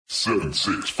7,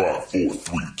 6, 5, 4,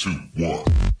 3, 2, 1.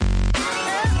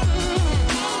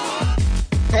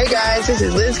 Hey guys, this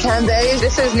is Liz Cambage.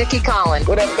 This is Nikki Collins.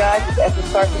 What up, guys? It's Esther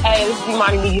Sarkis. Hey, this is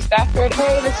Imani Media Stafford.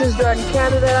 Hey, this is Jordan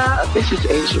Canada. This is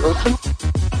Asia Wilson.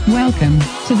 Welcome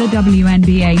to the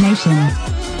WNBA Nation.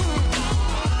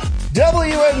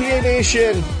 WNBA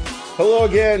Nation, hello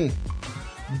again.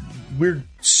 We're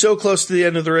so close to the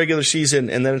end of the regular season,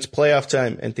 and then it's playoff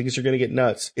time, and things are going to get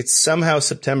nuts. It's somehow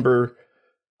September.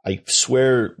 I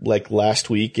swear, like last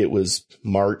week, it was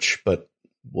March, but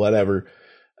whatever.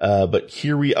 But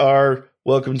here we are.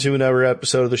 Welcome to another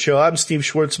episode of the show. I'm Steve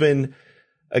Schwartzman,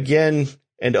 again,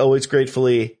 and always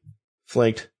gratefully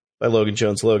flanked by Logan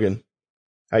Jones. Logan,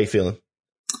 how you feeling?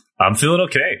 I'm feeling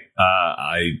okay.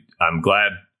 I'm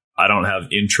glad I don't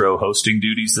have intro hosting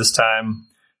duties this time.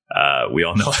 We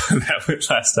all know that went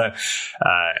last time.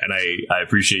 And I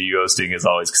appreciate you hosting as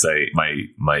always, because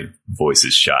my voice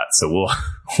is shot. So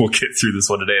we'll get through this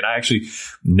one today. And I actually,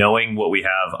 knowing what we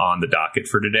have on the docket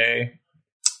for today,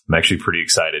 I'm actually pretty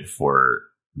excited for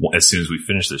as soon as we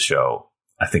finish this show.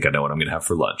 I think I know what I'm going to have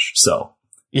for lunch. So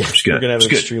yeah, we're going to have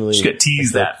just going to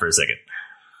tease that for a second.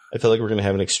 I feel like we're going to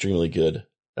have an extremely good,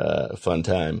 fun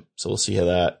time. So we'll see how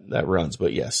that runs.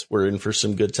 But yes, we're in for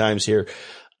some good times here.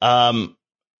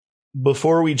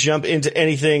 Before we jump into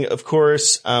anything, of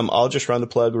course, I'll just run the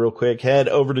plug real quick. Head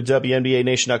over to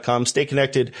WNBANation.com. Stay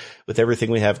connected with everything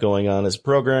we have going on as a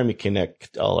program. You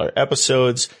connect all our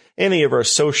episodes, any of our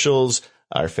socials,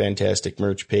 our fantastic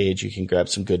merch page. You can grab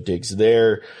some good digs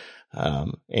there.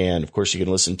 And of course, you can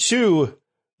listen to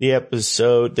this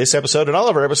episode and all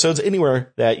of our episodes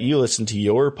anywhere that you listen to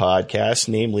your podcast,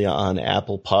 namely on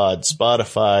Apple Pod,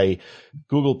 Spotify,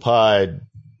 Google Pod,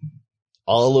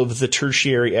 all of the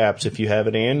tertiary apps if you have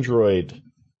an Android,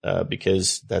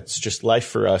 because that's just life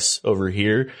for us over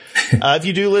here. If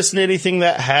you do listen to anything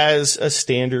that has a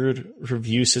standard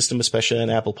review system, especially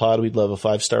on Apple Pod, we'd love a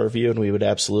 5-star review, and we would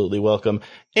absolutely welcome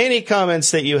any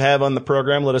comments that you have on the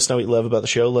program. Let us know what you love about the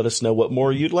show. Let us know what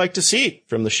more you'd like to see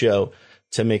from the show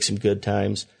to make some good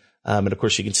times. And of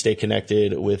course, you can stay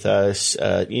connected with us,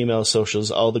 email, socials,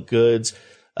 all the goods.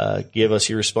 Give us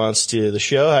your response to the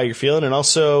show, how you're feeling, and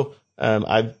also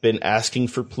I've been asking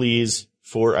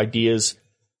for ideas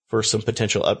for some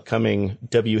potential upcoming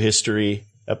W history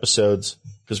episodes,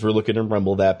 because we're looking to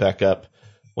rumble that back up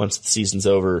once the season's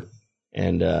over,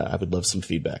 and I would love some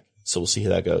feedback. So we'll see how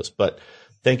that goes. But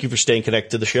thank you for staying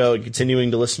connected to the show and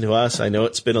continuing to listen to us. I know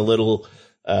it's been a little,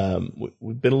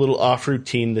 we've been a little off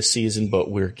routine this season, but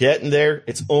we're getting there.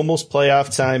 It's almost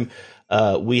playoff time.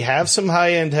 We have some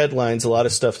high-end headlines, a lot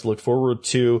of stuff to look forward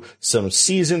to, some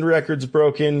season records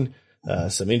broken,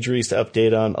 some injuries to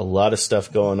update on, a lot of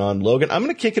stuff going on. Logan, I'm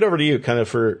going to kick it over to you kind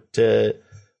of to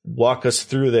walk us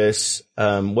through this.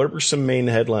 What were some main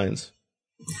headlines?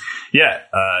 Yeah.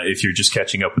 If you're just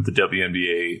catching up with the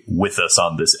WNBA with us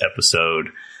on this episode,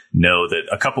 know that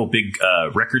a couple big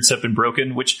records have been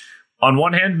broken, which on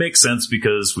one hand makes sense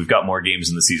because we've got more games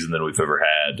in the season than we've ever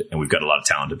had, and we've got a lot of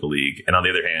talent in the league. And on the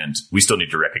other hand, we still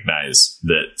need to recognize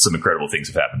that some incredible things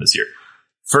have happened this year.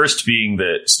 First being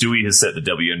that Stewie has set the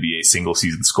WNBA single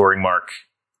season scoring mark.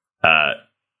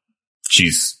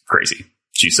 She's crazy.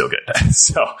 She's so good.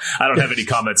 So I don't have any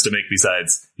comments to make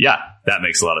besides, yeah, that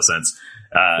makes a lot of sense.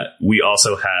 We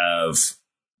also have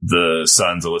the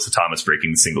Suns' Alyssa Thomas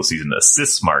breaking the single season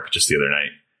assists mark just the other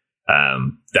night.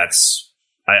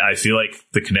 I feel like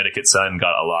the Connecticut Sun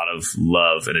got a lot of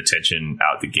love and attention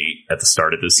out the gate at the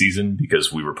start of this season,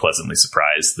 because we were pleasantly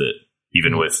surprised that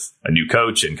even with a new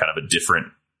coach and kind of a different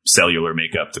cellular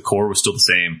makeup, the core was still the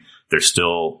same. They're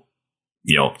still,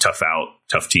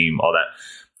 tough team, all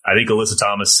that. I think Alyssa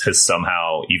Thomas has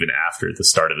somehow, even after the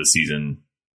start of the season,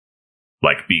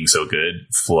 like being so good,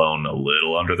 flown a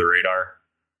little under the radar.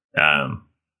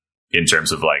 In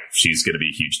terms of like, she's going to be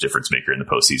a huge difference maker in the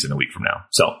postseason a week from now.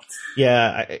 So,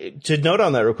 yeah, to note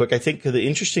on that real quick, I think the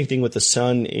interesting thing with the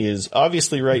Sun is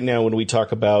obviously right now when we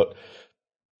talk about,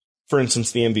 for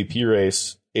instance, the MVP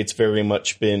race, it's very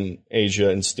much been Asia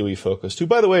and Stewie focused, who,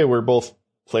 by the way, were both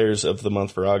players of the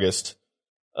month for August,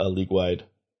 league wide,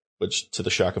 which to the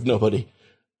shock of nobody.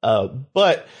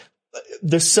 But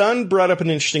the Sun brought up an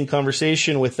interesting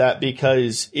conversation with that,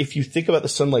 because if you think about the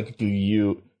Sun, like,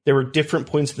 there were different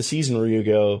points in the season where you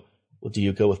go, well, do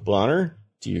you go with Bonner?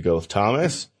 Do you go with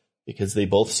Thomas? Because they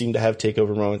both seem to have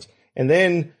takeover moments. And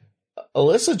then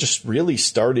Alyssa just really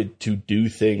started to do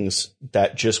things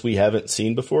that just we haven't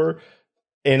seen before.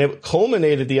 And it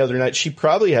culminated the other night. She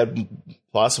probably had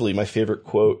possibly my favorite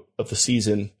quote of the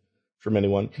season from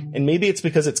anyone. And maybe it's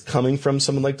because it's coming from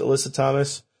someone like Alyssa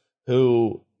Thomas,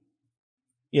 who,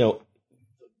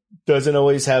 doesn't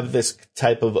always have this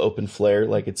type of open flair.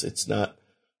 Like it's not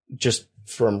just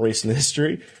from recent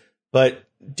history, but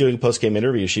doing post-game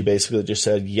interviews, she basically just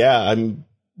said, yeah, I'm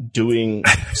doing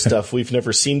stuff we've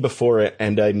never seen before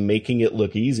and I'm making it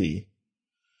look easy.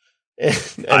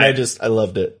 And I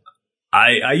loved it.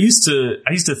 I used to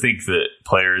think that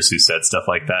players who said stuff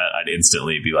like that, I'd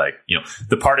instantly be like,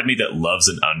 the part of me that loves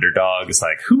an underdog is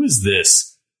like, who is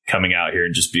this coming out here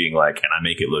and just being like, and I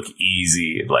make it look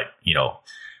easy? Like,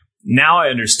 now I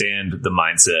understand the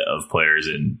mindset of players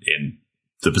in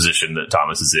the position that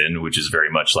Thomas is in, which is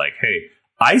very much like, hey,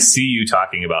 I see you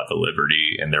talking about the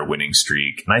Liberty and their winning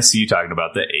streak, and I see you talking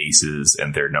about the Aces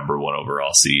and their number 1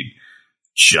 overall seed.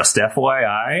 Just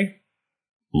FYI,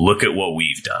 look at what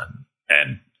we've done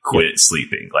and quit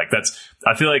sleeping. Like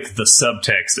I feel like the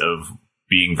subtext of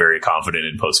being very confident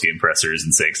in post-game pressers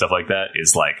and saying stuff like that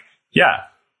is like, yeah,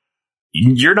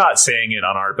 you're not saying it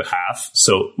on our behalf,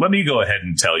 so let me go ahead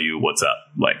and tell you what's up.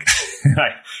 Like,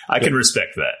 I can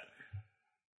respect that.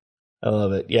 I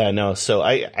love it. Yeah, no. So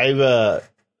I've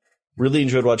really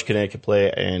enjoyed watching Connecticut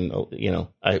play, and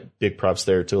big props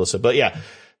there to Alyssa. But yeah,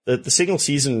 the single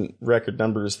season record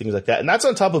numbers, things like that, and that's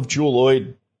on top of Jewel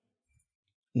Lloyd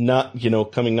not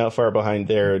coming not far behind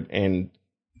there, and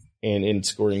in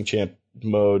scoring champ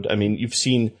mode. I mean, you've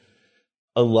seen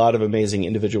a lot of amazing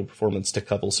individual performance to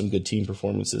couple some good team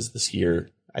performances this year.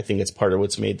 I think it's part of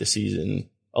what's made the season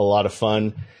a lot of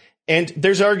fun. And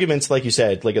there's arguments, like you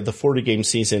said, like the 40-game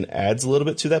season adds a little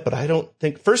bit to that, but I don't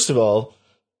think, first of all,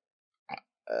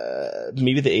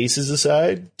 maybe the Aces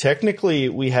aside, technically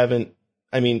we haven't,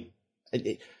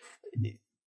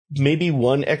 maybe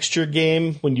one extra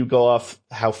game when you go off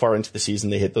how far into the season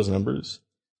they hit those numbers.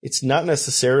 It's not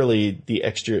necessarily the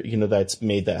extra, that's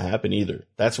made that happen either.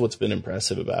 That's what's been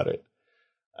impressive about it,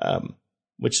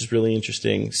 which is really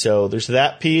interesting. So there's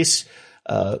that piece.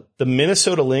 The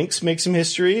Minnesota Lynx make some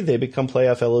history. They become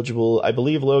playoff eligible. I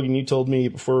believe, Logan, you told me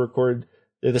before we record,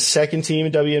 they're the second team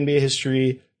in WNBA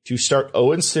history to start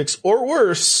 0-6 or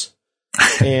worse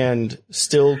and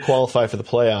still qualify for the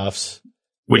playoffs.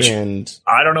 Which, and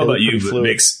I don't know about you, but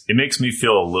it makes me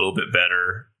feel a little bit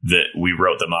better that we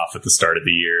wrote them off at the start of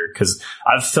the year, because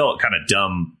I've felt kind of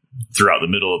dumb throughout the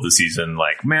middle of the season.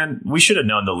 Like, man, we should have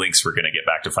known the Lynx were going to get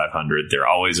back to 500. They're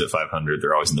always at 500.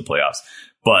 They're always in the playoffs.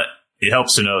 But it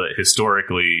helps to know that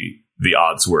historically the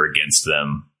odds were against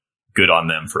them. Good on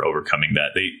them for overcoming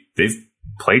that. They've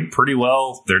played pretty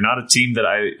well. They're not a team that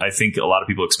I think a lot of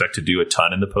people expect to do a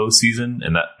ton in the postseason,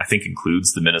 and that I think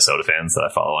includes the Minnesota fans that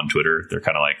I follow on Twitter. They're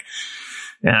kind of like,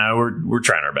 yeah, we're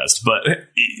trying our best, but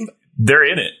they're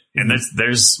in it. And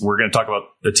we're going to talk about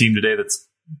a team today that's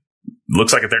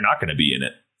looks like they're not going to be in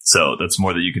it. So that's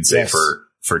more that you can say Yes.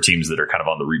 for teams that are kind of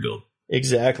on the rebuild.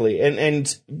 Exactly.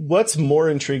 And what's more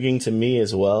intriguing to me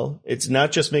as well, it's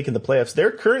not just making the playoffs.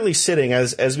 They're currently sitting,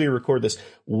 as we record this,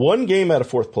 one game out of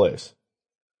fourth place.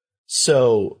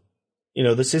 So,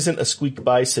 this isn't a squeak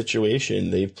by situation.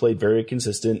 They've played very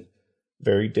consistent,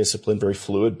 very disciplined, very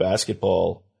fluid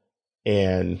basketball.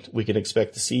 And we can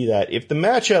expect to see that. If the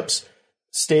matchups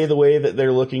stay the way that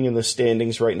they're looking in the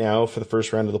standings right now for the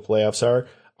first round of the playoffs are,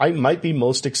 I might be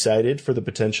most excited for the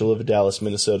potential of a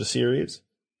Dallas-Minnesota series.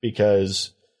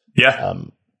 Because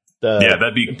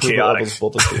that'd be chaotic.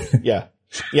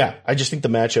 Yeah. I just think the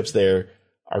matchups there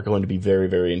are going to be very,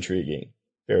 very intriguing,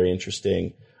 very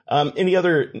interesting. Any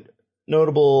other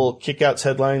notable kickouts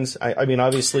headlines? I mean,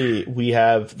 obviously we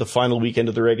have the final weekend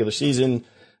of the regular season.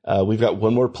 We've got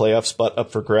one more playoff spot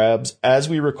up for grabs. As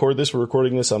we record this, we're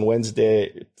recording this on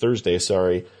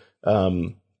Thursday.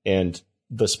 And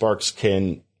the Sparks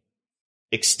can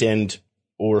extend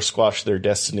or squash their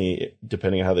destiny,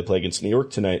 depending on how they play against New York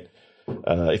tonight.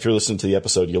 If you're listening to the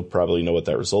episode, you'll probably know what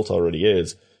that result already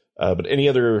is. But any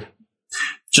other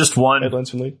just one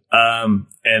headlines from the league?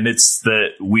 And it's that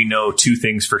we know two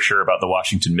things for sure about the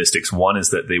Washington Mystics. One is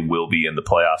that they will be in the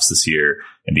playoffs this year,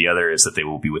 and the other is that they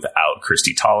will be without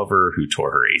Christy Tolliver, who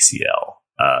tore her ACL.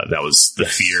 That was the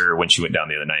fear when she went down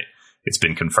the other night. It's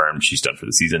been confirmed she's done for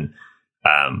the season.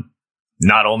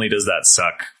 Not only does that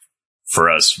suck for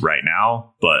us right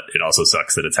now, but it also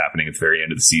sucks that it's happening at the very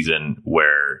end of the season,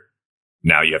 where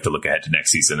now you have to look ahead to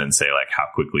next season and say, like, how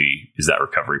quickly is that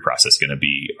recovery process going to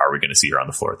be? Are we going to see her on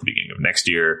the floor at the beginning of next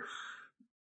year?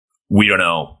 We don't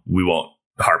know. We won't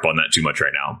harp on that too much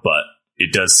right now, but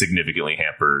it does significantly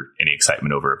hamper any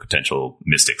excitement over a potential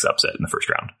Mystics upset in the first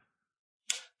round.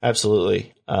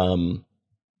 Absolutely.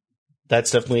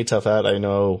 That's definitely a tough out. I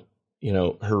know,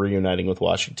 her reuniting with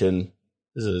Washington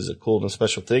is a cool and a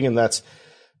special thing, and that's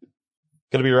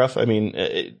going to be rough. I mean,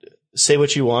 say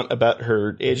what you want about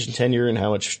her age and tenure and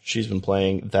how much she's been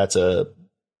playing. That's a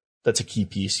that's a key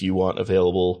piece you want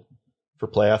available for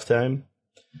playoff time.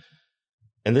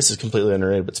 And this is completely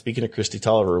unrelated, but speaking of Christy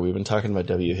Tolliver, we've been talking about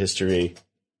W history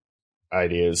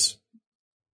ideas.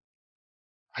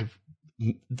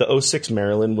 The 06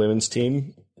 Maryland women's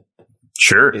team.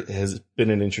 Sure. It has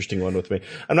been an interesting one with me.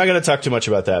 I'm not going to talk too much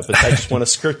about that, but I just want to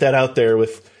skirt that out there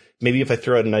with maybe if I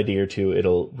throw out an idea or two,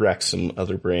 it'll rack some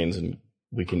other brains and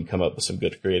we can come up with some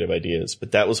good creative ideas.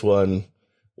 But that was one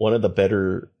of the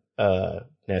better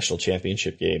national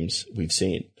championship games we've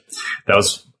seen.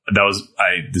 This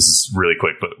is really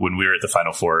quick, but when we were at the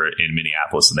Final Four in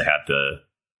Minneapolis and they had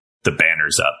the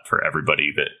banners up for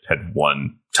everybody that had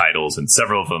won titles, and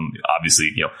several of them,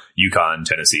 obviously, UConn,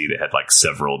 Tennessee, they had like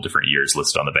several different years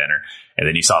listed on the banner. And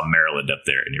then you saw Maryland up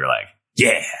there and you're like,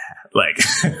 yeah, like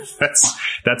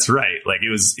that's right. Like it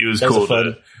was cool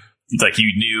to, like,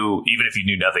 you knew, even if you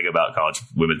knew nothing about college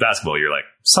women's basketball, you're like,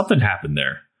 something happened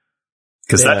there.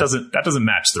 Cause that doesn't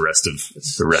match the rest of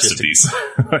these.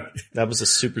 That was a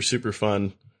super, super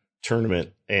fun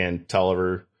tournament, and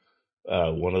Tolliver,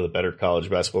 one of the better college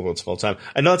basketball moments of all time.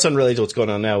 I know it's unrelated to what's going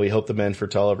on now. We hope the men for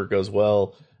Tolliver goes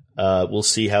well. We'll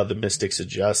see how the Mystics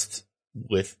adjust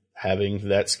with having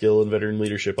that skill and veteran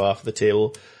leadership off the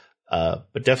table.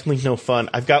 But definitely no fun.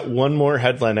 I've got one more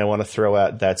headline I want to throw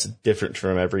out that's different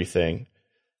from everything.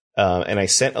 And I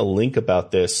sent a link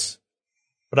about this,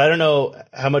 but I don't know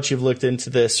how much you've looked into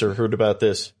this or heard about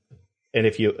this. And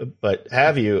if you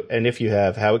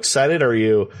have, how excited are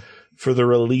you for the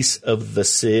release of the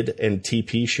Sid and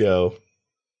TP show?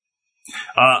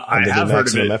 I have heard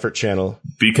of it. Effort channel.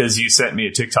 Because you sent me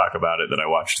a TikTok about it that I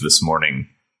watched this morning.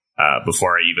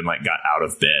 Before I even got out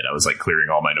of bed, I was clearing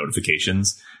all my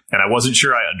notifications, and I wasn't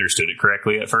sure I understood it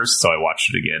correctly at first. So I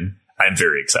watched it again. I'm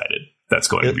very excited. That's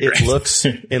going to be great. It looks,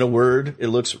 in a word, it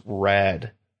looks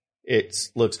rad. This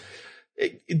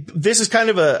is kind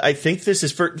of I think this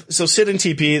is so Sid and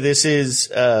TP, this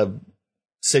is,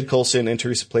 Sid Colson and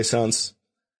Teresa Plaisance,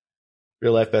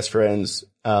 real life best friends.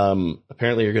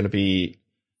 Apparently you're going to be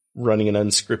running an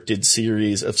unscripted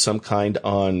series of some kind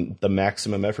on the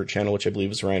Maximum Effort channel, which I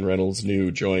believe is Ryan Reynolds'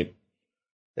 new joint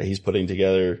that he's putting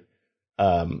together.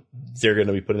 They're going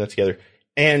to be putting that together.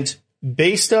 And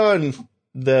based on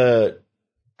the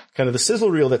kind of the sizzle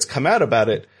reel that's come out about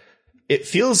it, it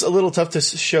feels a little tough to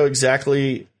show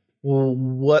exactly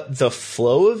what the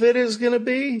flow of it is going to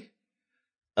be.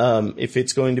 If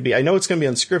it's going to be, I know it's going to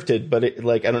be unscripted, but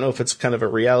I don't know if it's kind of a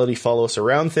reality follow us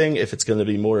around thing, if it's going to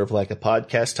be more of a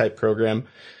podcast type program,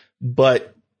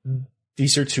 but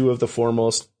these are two of the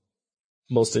foremost,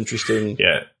 most interesting.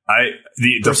 Yeah.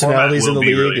 The format will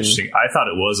be really interesting. I thought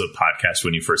it was a podcast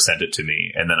when you first sent it to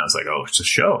me, and then I was like, oh, it's a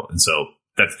show. And so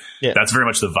that's very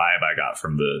much the vibe I got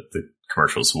from the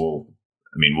commercials. We'll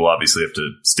obviously have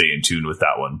to stay in tune with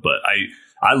that one, but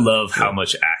I love how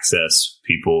much access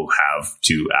people have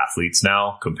to athletes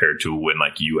now compared to when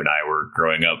you and I were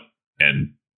growing up.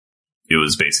 And it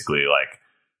was basically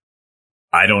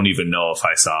I don't even know if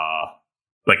I saw,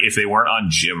 if they weren't on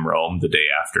Jim Rome the day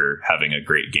after having a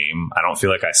great game, I don't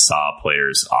feel like I saw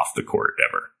players off the court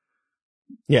ever.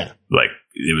 Yeah.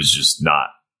 It was just not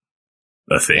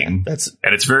a thing. Yeah,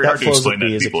 and it's very hard to explain that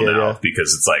to people now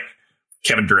because it's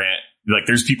Kevin Durant.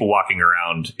 There's people walking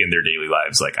around in their daily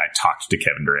lives. I talked to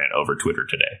Kevin Durant over Twitter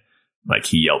today.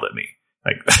 He yelled at me,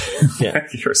 yeah,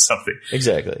 or something.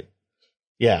 Exactly.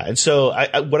 Yeah. And so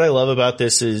what I love about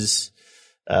this is,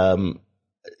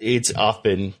 it's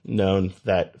often known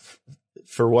that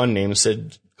for one name,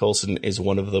 Sid Colson is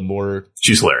one of the more,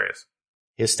 she's hilarious,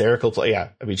 hysterical play. Yeah.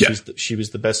 She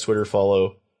was the best Twitter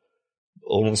follow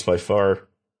almost by far,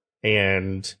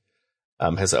 and,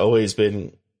 has always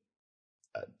been,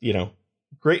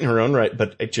 great in her own right,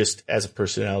 but it just as a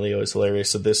personality, always hilarious.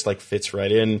 So this fits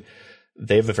right in.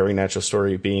 They have a very natural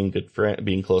story of being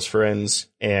being close friends,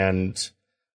 and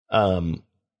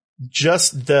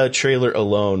just the trailer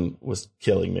alone was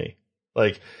killing me.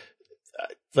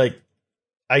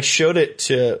 I showed it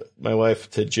to my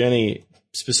wife, to Jenny,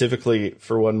 specifically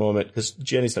for one moment because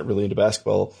Jenny's not really into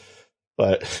basketball,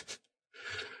 but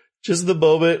just the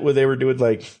moment where they were doing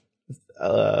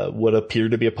what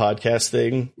appeared to be a podcast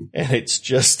thing, and it's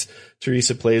just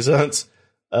Teresa Plaisance.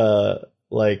 I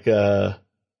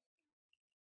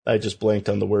just blanked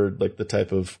on the word, the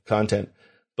type of content,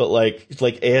 but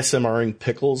ASMRing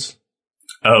pickles.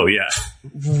 Oh yeah.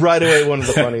 Right away. One of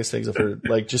the funniest things I've heard,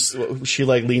 she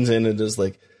leans in and does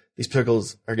these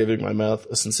pickles are giving my mouth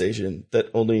a sensation that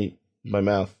only my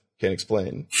mouth can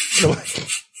explain.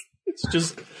 It's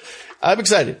just, I'm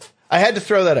excited. I had to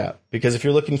throw that out because if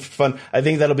you're looking for fun, I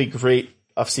think that'll be great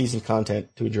off-season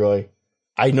content to enjoy.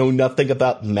 I know nothing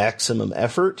about Maximum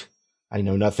Effort. I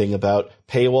know nothing about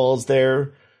paywalls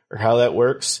there or how that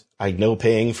works. I know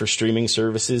paying for streaming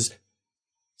services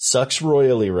sucks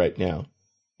royally right now.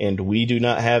 And we do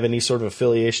not have any sort of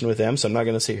affiliation with them, so I'm not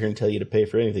going to sit here and tell you to pay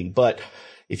for anything. But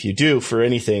if you do for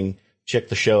anything, check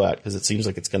the show out because it seems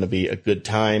like it's going to be a good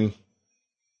time.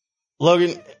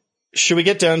 Logan, should we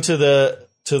get down to the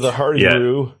hearty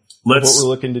brew? What we're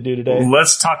looking to do today?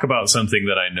 Let's talk about something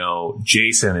that I know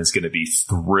Jason is going to be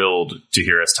thrilled to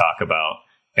hear us talk about,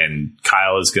 and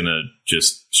Kyle is going to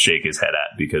just shake his head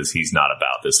at because he's not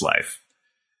about this life.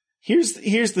 Here's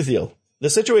the deal. The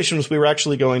situation was we were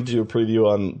actually going to do a preview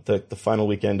on the final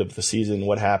weekend of the season.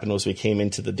 What happened was we came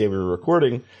into the day we were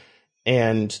recording,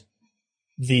 and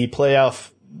the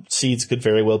playoff seeds could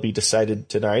very well be decided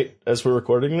tonight as we're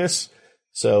recording this.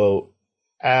 So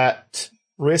at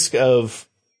risk of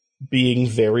being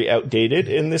very outdated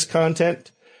in this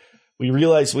content, we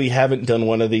realize we haven't done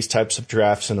one of these types of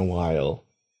drafts in a while.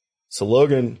 So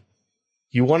Logan,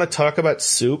 you want to talk about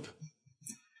soup?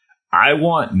 I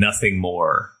want nothing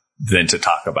more than to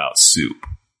talk about soup.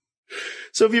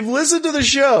 So if you've listened to the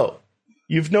show,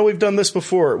 you know we've done this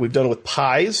before. We've done it with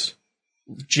pies.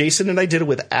 Jason and I did it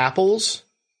with apples.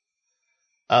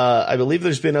 I believe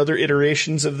there's been other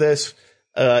iterations of this.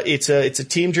 It's a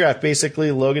team draft.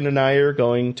 Basically, Logan and I we're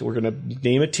going to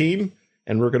name a team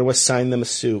and we're going to assign them a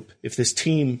soup. If this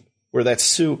team were that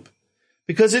soup,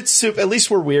 because it's soup, at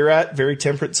least where we're at, very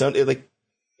temperate zone,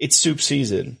 it's soup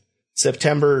season.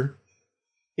 September,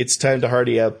 it's time to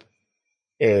hardy up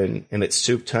and it's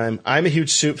soup time. I'm a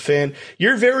huge soup fan.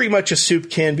 You're very much a soup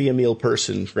can be a meal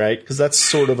person, right? Because that's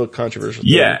sort of a controversial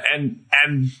thing. Yeah, and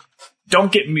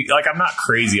don't get me, I'm not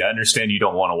crazy. I understand you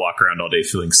don't want to walk around all day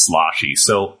feeling sloshy.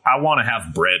 So I want to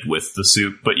have bread with the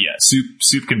soup. But yeah,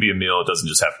 soup can be a meal. It doesn't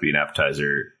just have to be an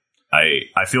appetizer.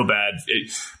 I feel bad.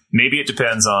 Maybe it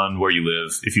depends on where you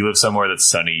live. If you live somewhere that's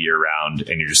sunny year round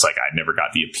and you're just like, I never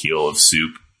got the appeal of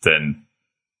soup, then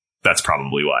that's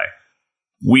probably why.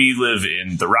 We live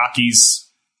in the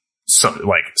Rockies.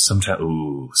 Sometimes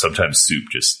soup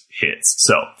just hits.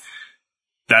 So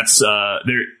that's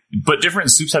there. But different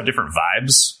soups have different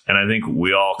vibes, and I think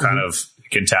we all kind of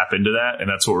can tap into that, and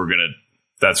that's what we're gonna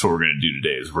do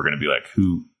today. Is we're gonna be like,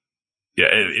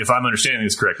 if I'm understanding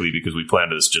this correctly, because we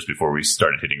planned this just before we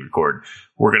started hitting record,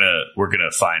 we're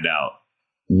gonna find out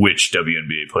which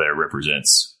WNBA player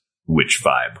represents which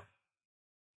vibe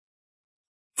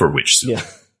for which soup. Yeah,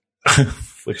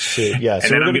 which soup? Yeah, and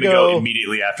then I'm gonna go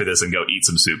immediately after this and go eat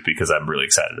some soup because I'm really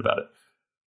excited about it.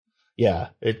 Yeah,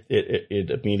 it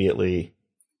immediately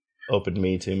opened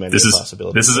me to many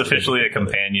possibilities. This is officially a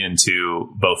companion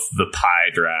to both the pie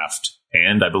draft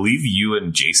and I believe you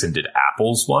and Jason did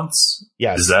apples once.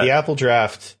 Yes, the apple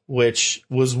draft, which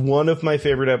was one of my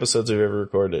favorite episodes I've ever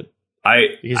recorded.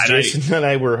 Jason and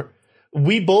I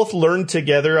we both learned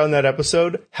together on that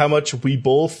episode how much we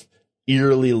both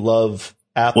eerily love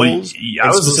apples. Well,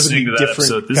 I was listening to that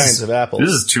episode. Kinds of apples.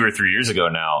 This is 2 or 3 years ago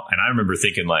now, and I remember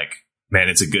thinking man,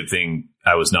 it's a good thing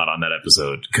I was not on that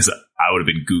episode because I would have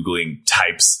been Googling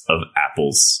types of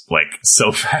apples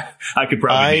so fast. I could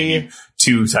probably name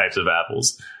 2 types of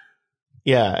apples.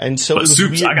 Yeah, and so but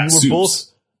soups, I got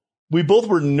soups. We both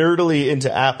were nerdily into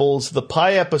apples. The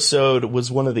pie episode was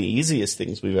one of the easiest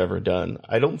things we've ever done.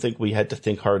 I don't think we had to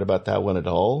think hard about that one at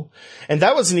all. And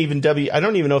that wasn't even I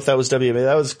don't even know if that was WNBA.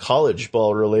 That was college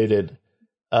ball related.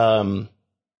 I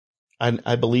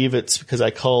believe it's because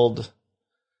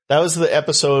that was the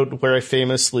episode where I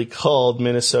famously called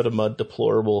Minnesota Mud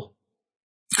deplorable.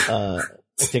 I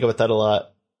think about that a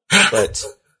lot. But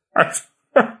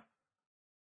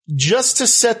just to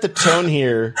set the tone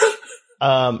here,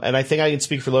 and I think I can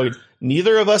speak for Logan,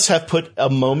 neither of us have put a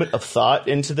moment of thought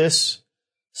into this.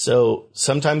 So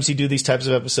sometimes you do these types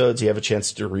of episodes, you have a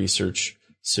chance to research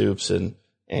soups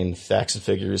and facts and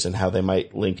figures and how they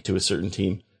might link to a certain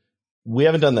team. We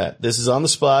haven't done that. This is on the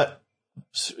spot.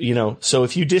 So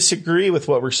if you disagree with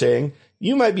what we're saying,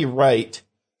 you might be right.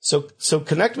 So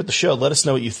connect with the show. Let us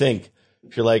know what you think.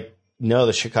 If you're like, no,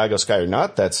 the Chicago Sky are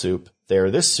not that soup, they're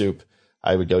this soup,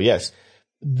 I would go, yes.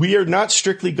 We are not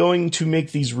strictly going to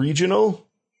make these regional.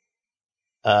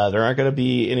 There aren't going to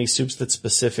be any soups that's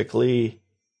specifically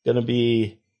going to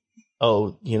be,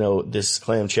 this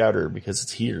clam chowder because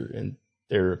it's here and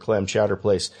they're a clam chowder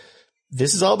place.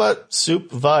 This is all about soup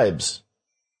vibes,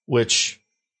 which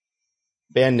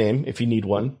band name if you need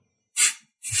one.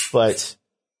 But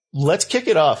let's kick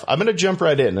it off. I'm going to jump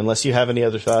right in unless you have any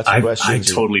other thoughts or questions.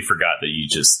 I totally forgot that you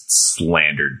just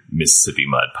slandered Mississippi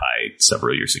Mud Pie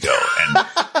several years ago.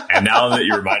 And now that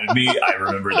you reminded me, I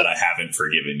remember that I haven't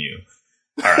forgiven you.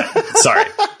 All right. Sorry.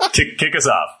 Kick us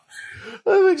off.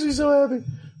 That makes me so happy.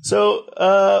 So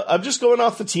I'm just going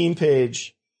off the team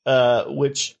page,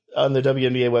 which on the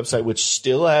WNBA website, which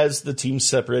still has the teams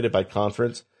separated by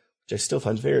conference, which I still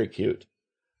find very cute.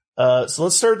 So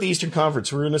let's start the Eastern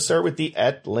Conference. We're going to start with the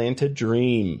Atlanta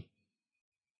Dream.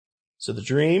 So the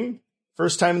Dream,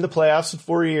 first time in the playoffs in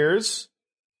 4 years.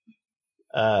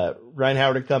 Ryan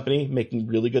Howard and company making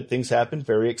really good things happen.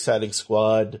 Very exciting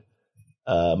squad.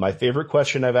 My favorite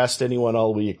question I've asked anyone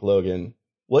all week, Logan.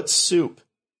 What soup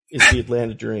is the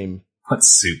Atlanta Dream? What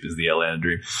soup is the Atlanta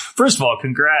Dream? First of all,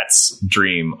 congrats,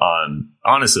 Dream, on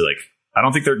honestly, like, I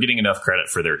don't think they're getting enough credit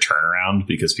for their turnaround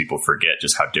because people forget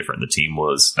just how different the team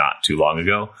was not too long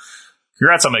ago.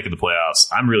 Congrats on making the playoffs.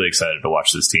 I'm really excited to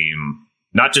watch this team,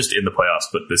 not just in the playoffs,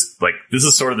 but this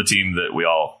is sort of the team that we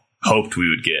all hoped we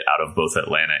would get out of both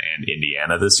Atlanta and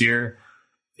Indiana this year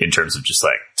in terms of just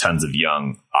like tons of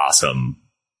young, awesome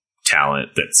talent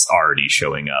that's already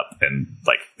showing up, and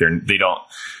like they're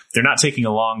not taking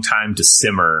a long time to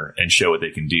simmer and show what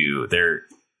they can do.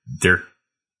 They're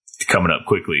coming up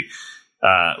quickly.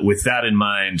 With that in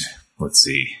mind, let's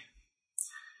see.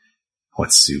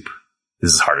 What soup?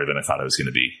 This is harder than I thought it was going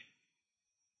to be.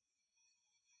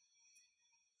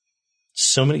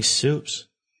 So many soups.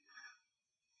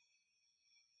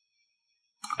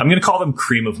 I'm going to call them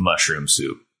cream of mushroom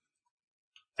soup.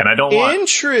 And I don't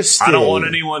want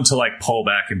anyone to like pull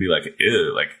back and be like,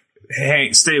 ew, like,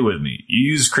 hey, stay with me.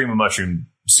 You use cream of mushroom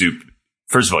soup.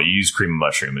 First of all, you use cream of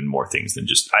mushroom in more things than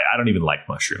just, I don't even like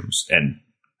mushrooms, and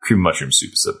cream of mushroom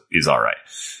soup is all right.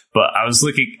 But I was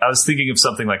thinking of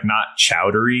something like not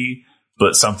chowdery,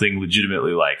 but something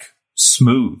legitimately like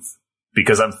smooth,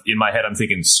 because in my head, I'm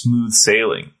thinking smooth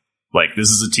sailing. Like, this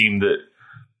is a team that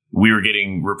we were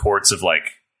getting reports of like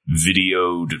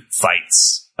videoed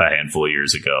fights a handful of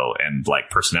years ago, and like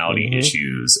personality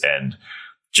issues, and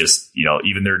just, you know,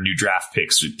 even their new draft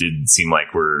picks, it didn't seem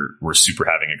like we're super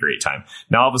having a great time.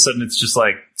 Now all of a sudden it's just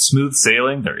like smooth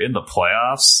sailing. They're in the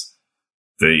playoffs.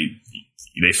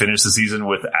 They finished the season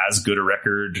with as good a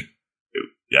record.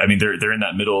 I mean, they're in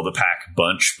that middle of the pack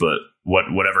bunch, but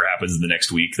whatever happens in the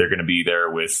next week, they're going to be there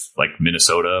with like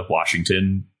Minnesota,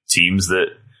 Washington, teams that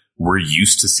we're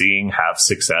used to seeing have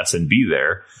success and be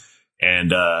there.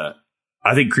 And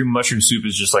I think cream of mushroom soup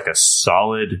is just like a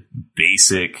solid,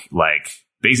 basic,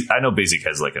 I know basic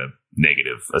has like a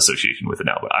negative association with it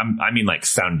now, but I mean like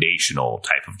foundational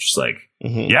type of just like,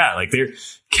 yeah, like they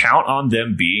count on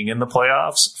them being in the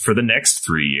playoffs for the next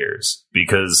 3 years,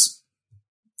 because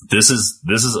this is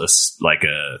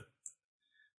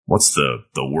what's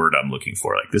the word I'm looking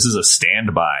for? Like, this is a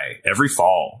standby. Every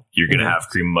fall, you're going to have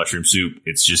cream of mushroom soup.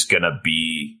 It's just going to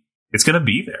be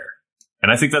there.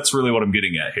 And I think that's really what I'm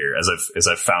getting at here as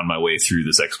I've found my way through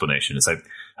this explanation. Is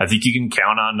I think you can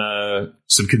count on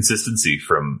some consistency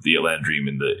from the Atlanta Dream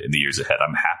in the years ahead.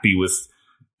 I'm happy with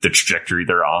the trajectory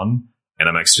they're on, and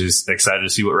I'm actually excited to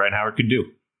see what Ryan Howard can do.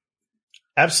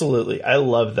 Absolutely. I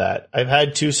love that. I've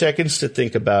had 2 seconds to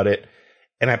think about it,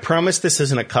 and I promise this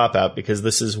isn't a cop-out, because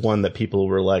this is one that people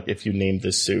were like, if you named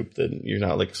this soup, then you're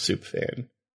not like a soup fan.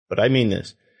 But I mean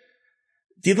this.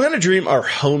 The Atlanta Dream are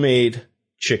homemade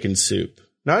chicken soup,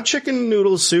 not chicken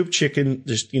noodle soup, chicken,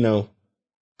 just, you know,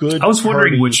 good. I was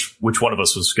wondering which one of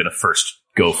us was going to first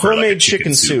go for homemade like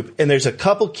chicken soup. And there's a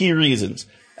couple key reasons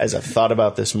as I've thought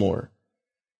about this more.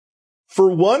 For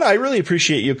one, I really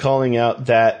appreciate you calling out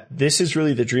that this is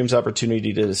really the Dream's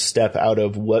opportunity to step out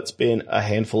of what's been a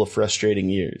handful of frustrating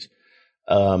years,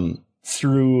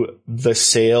 through the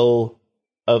sale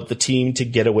of the team to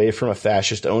get away from a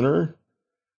fascist owner,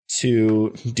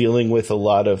 to dealing with a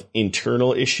lot of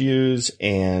internal issues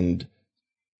and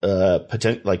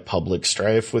potential like public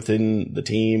strife within the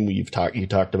team. You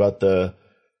talked about the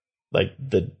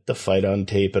fight on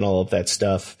tape and all of that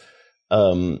stuff.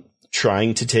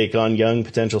 Trying to take on young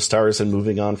potential stars and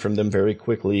moving on from them very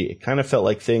quickly. It kind of felt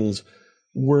like things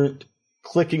weren't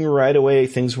clicking right away.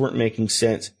 Things weren't making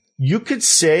sense. You could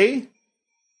say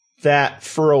that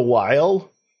for a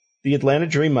while, the Atlanta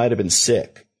Dream might have been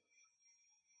sick.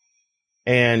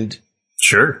 And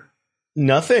sure,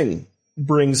 nothing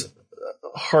brings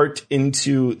heart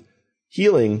into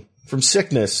healing from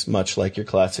sickness, much like your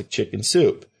classic chicken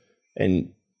soup.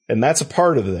 And that's a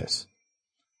part of this.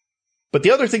 But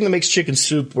the other thing that makes chicken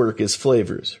soup work is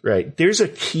flavors, right? There's a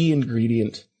key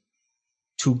ingredient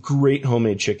to great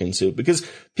homemade chicken soup, because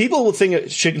people will think of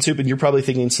chicken soup and you're probably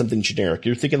thinking something generic.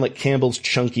 You're thinking like Campbell's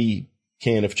chunky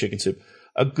can of chicken soup.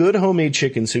 A good homemade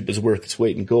chicken soup is worth its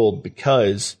weight in gold,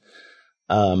 because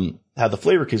how the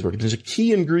flavor keys work. There's a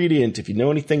key ingredient, if you know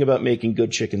anything about making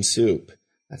good chicken soup,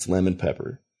 that's lemon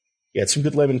pepper. You add some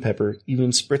good lemon pepper, even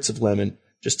spritz of lemon.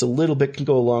 Just a little bit can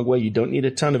go a long way. You don't need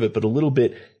a ton of it, but a little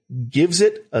bit gives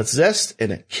it a zest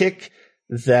and a kick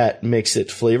that makes it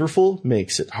flavorful,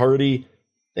 makes it hearty,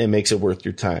 and makes it worth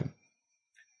your time.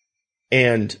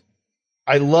 And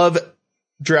I love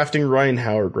drafting Ryan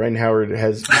Howard. Ryan Howard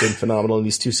has been phenomenal in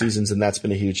these 2 seasons, and that's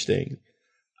been a huge thing.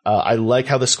 I like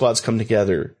how the squads come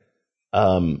together.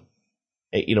 All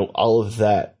of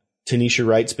that. Tanisha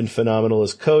Wright's been phenomenal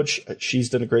as coach. She's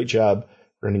done a great job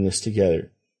running this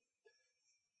together.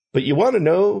 But you want to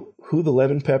know who the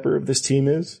lemon pepper of this team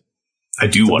is? I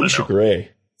do want to know. Alicia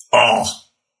Gray. Oh,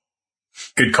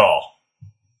 good call.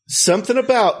 Something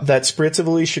about that spritz of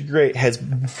Alicia Gray has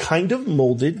kind of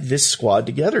molded this squad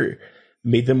together,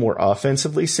 made them more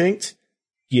offensively synced,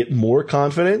 get more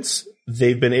confidence.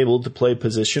 They've been able to play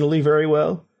positionally very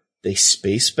well. They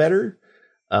space better.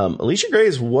 Alicia Gray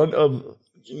is one of,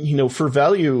 for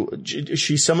value,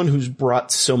 she's someone who's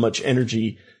brought so much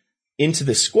energy into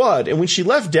this squad. And when she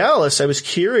left Dallas, I was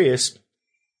curious,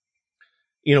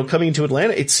 coming into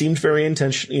Atlanta, it seemed very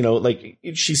intentional,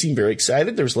 she seemed very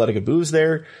excited. There was a lot of good moves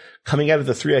there coming out of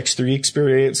the 3x3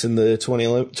 experience in the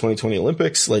 2020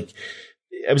 Olympics.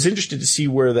 I was interested to see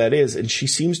where that is. And she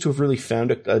seems to have really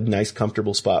found a nice,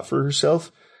 comfortable spot for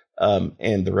herself,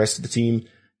 and the rest of the team.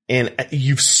 And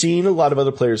you've seen a lot of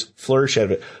other players flourish out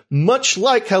of it, much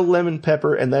like how lemon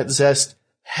pepper and that zest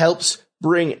helps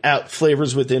bring out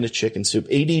flavors within a chicken soup.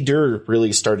 A.D. Durr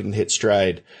really starting to hit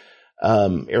stride.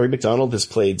 Ari McDonald has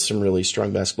played some really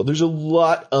strong basketball. There's a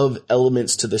lot of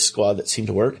elements to this squad that seem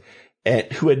to work,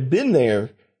 and who had been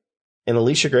there. And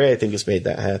Alicia Gray, I think, has made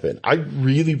that happen. I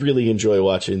really, really enjoy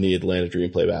watching the Atlanta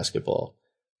Dream play basketball.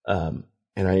 And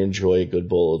I enjoy a good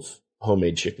bowl of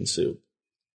homemade chicken soup.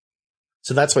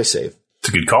 So that's my save. It's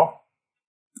a good call.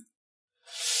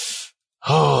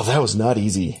 Oh, that was not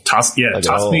easy. Toss me.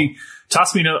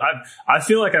 No, I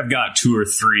feel like I've got 2 or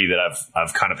 3 that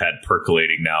I've kind of had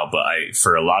percolating now, but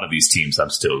for a lot of these teams,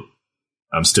 I'm still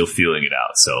feeling it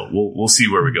out. So we'll see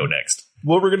where we go next.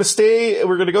 Well, we're going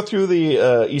to go through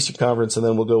the Eastern Conference, and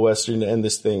then we'll go Western to end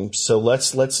this thing. So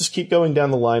let's just keep going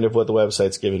down the line of what the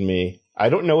website's given me. I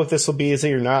don't know if this will be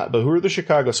easy or not, but who are the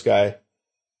Chicago Sky?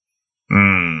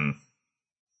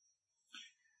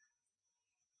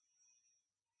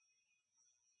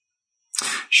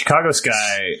 Chicago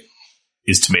Sky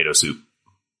is tomato soup.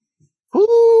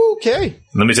 Okay.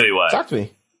 Let me tell you why. Talk to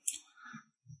me.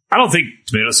 I don't think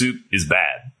tomato soup is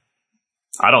bad.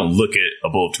 I don't look at a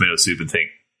bowl of tomato soup and think,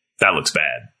 that looks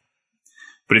bad.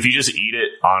 But if you just eat it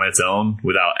on its own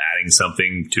without adding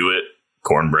something to it,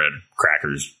 cornbread,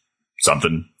 crackers,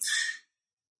 something,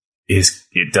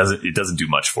 it doesn't do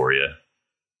much for you.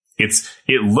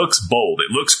 It looks bold.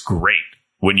 It looks great.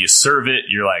 When you serve it,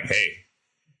 you're like, hey,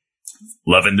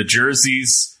 loving the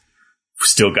jerseys.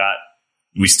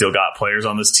 We still got players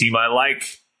on this team I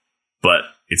like, but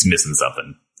it's missing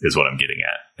something is what I'm getting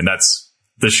at. And that's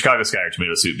the Chicago Sky are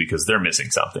tomato soup because they're missing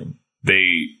something.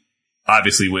 They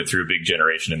obviously went through a big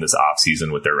generation in this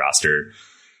offseason with their roster.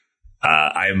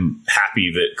 I'm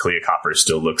happy that Kalia Copper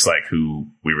still looks like who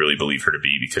we really believe her to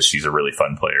be because she's a really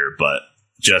fun player, but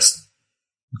just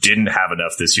didn't have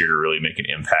enough this year to really make an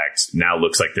impact. Now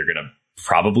looks like they're going to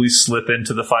probably slip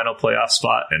into the final playoff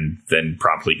spot and then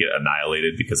promptly get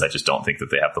annihilated because I just don't think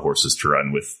that they have the horses to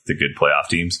run with the good playoff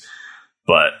teams.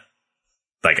 But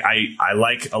I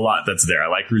like a lot that's there. I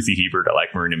like Ruthie Hebert. I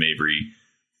like Marina Mabry.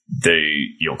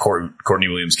 Courtney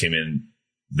Williams came in.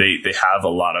 They have a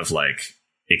lot of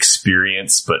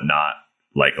experience, but not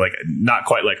not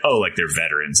quite they're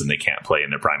veterans and they can't play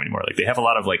in their prime anymore. They have a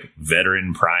lot of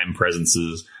veteran prime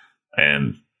presences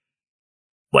and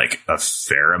a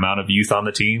fair amount of youth on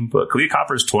the team. But Kalia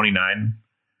Copper's 29,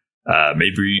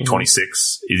 Mabry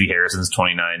 26, Izzy Harrison's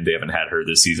 29. They haven't had her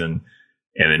this season.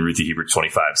 And then Ruthie Hebert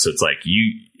 25. So it's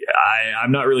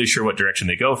I'm not really sure what direction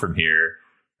they go from here.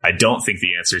 I don't think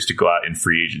the answer is to go out in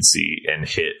free agency and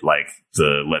hit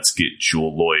the let's get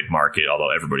Jewel Lloyd market,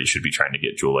 although everybody should be trying to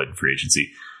get Jewel Lloyd in free agency.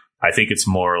 I think it's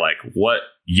more what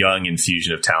young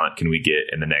infusion of talent can we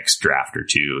get in the next draft or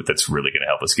two that's really going to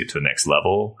help us get to the next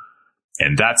level.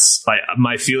 And that's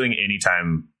my feeling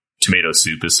anytime tomato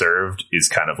soup is served is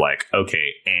kind of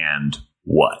okay, and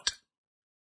what?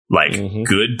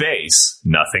 Good base,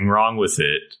 nothing wrong with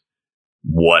it.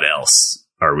 What else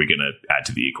are we going to add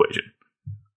to the equation?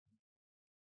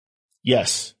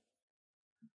 Yes.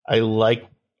 I like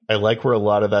where a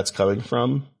lot of that's coming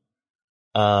from.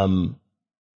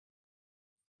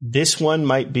 This one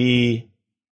might be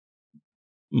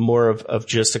more of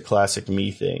just a classic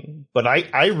me thing, but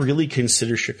I really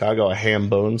consider Chicago a ham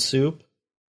bone soup.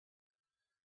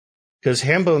 because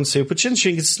ham bone soup, which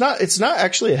it's not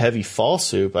actually a heavy fall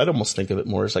soup. I'd almost think of it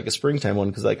more as like a springtime one,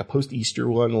 because like a post-Easter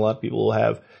one, a lot of people will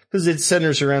have, because it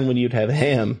centers around when you'd have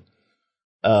ham,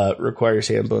 requires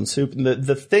ham bone soup. And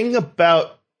the thing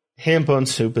about ham bone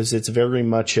soup is it's very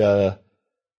much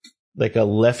like a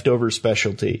leftover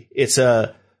specialty.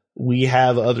 We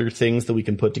have other things that we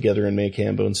can put together and make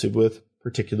ham bone soup with,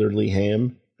 particularly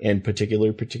ham and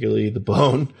particularly the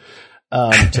bone,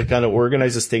 to kind of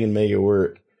organize this thing and make it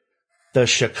work. The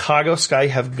Chicago Sky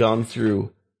have gone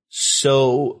through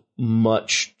so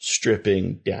much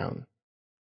stripping down.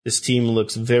 This team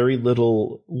looks very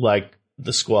little like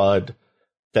the squad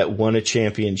that won a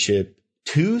championship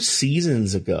 2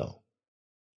 seasons ago.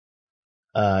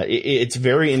 It's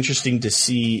very interesting to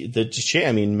see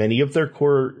many of their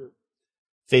core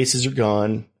faces are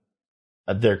gone.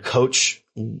 Their coach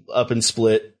up and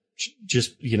split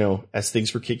just, as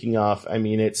things were kicking off. I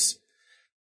mean, it's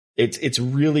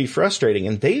really frustrating,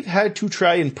 and they've had to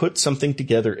try and put something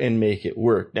together and make it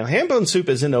work. Now, ham bone soup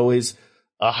isn't always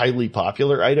a highly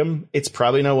popular item. It's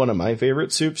probably not one of my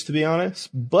favorite soups, to be honest,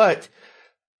 but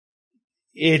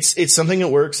it's something that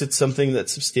works. It's something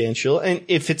that's substantial. And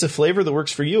if it's a flavor that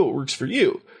works for you, it works for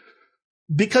you.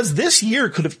 Because this year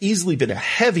could have easily been a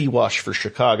heavy wash for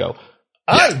Chicago.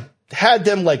 Yeah. I had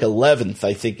them like 11th,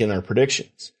 I think, in our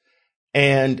predictions.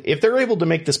 And if they're able to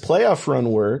make this playoff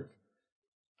run work,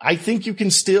 I think you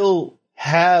can still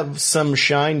have some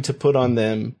shine to put on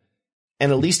them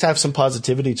and at least have some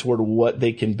positivity toward what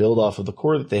they can build off of the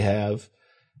core that they have,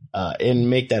 and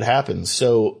make that happen.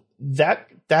 So that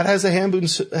has a ham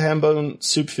bone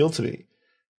soup feel to me.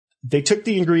 They took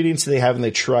the ingredients they have and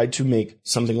they tried to make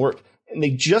something work, and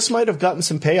they just might have gotten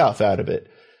some payoff out of it.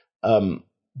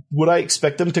 Would I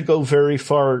expect them to go very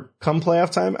far come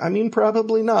playoff time? I mean,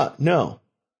 probably not. No,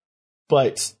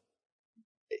 but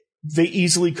they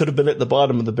easily could have been at the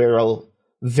bottom of the barrel,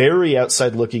 very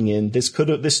outside looking in. This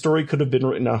story could have been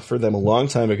written off for them a long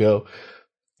time ago,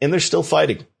 and they're still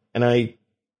fighting. And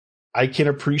I can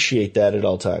appreciate that at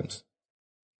all times.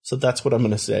 So that's what I'm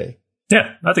going to say.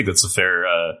 Yeah, I think that's a fair,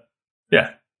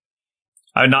 yeah.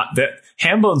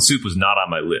 Ham bone soup was not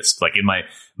on my list. Like in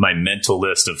my mental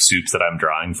list of soups that I'm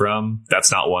drawing from,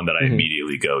 that's not one that I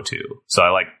immediately go to. So I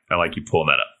like you pulling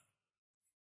that up.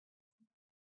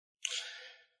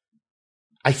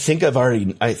 I think I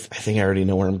already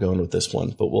know where I'm going with this one,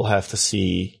 but we'll have to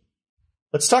see.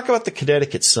 Let's talk about the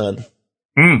Connecticut Sun.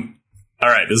 All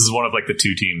right. This is one of like the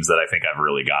 2 teams that I think I've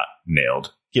really got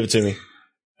nailed. Give it to me.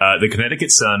 The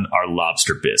Connecticut Sun are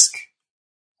Lobster Bisque.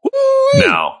 Woo-wee!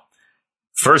 Now,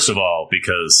 first of all,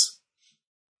 because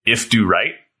if do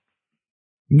right,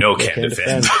 no can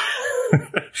defend.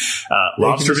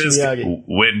 Lobster Bisque,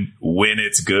 when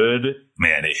it's good,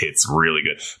 man, it hits really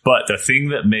good. But the thing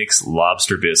that makes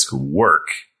Lobster Bisque work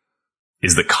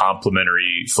is the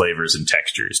complementary flavors and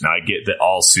textures. Now, I get that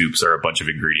all soups are a bunch of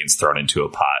ingredients thrown into a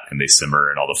pot and they simmer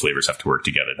and all the flavors have to work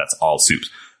together. That's all soups.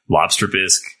 Lobster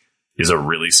Bisque is a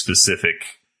really specific,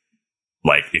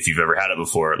 like, if you've ever had it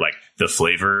before, like the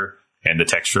flavor and the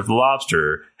texture of the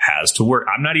lobster has to work.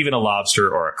 I'm not even a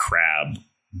lobster or a crab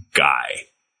guy.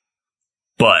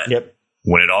 But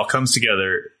when it all comes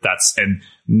together,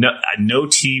 no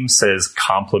team says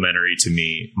complimentary to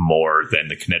me more than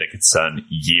the Connecticut Sun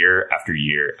year after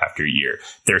year after year.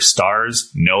 Their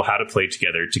stars know how to play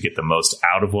together to get the most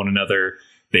out of one another.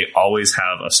 They always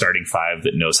have a starting 5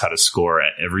 that knows how to score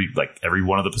at every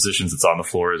one of the positions that's on the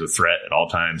floor is a threat at all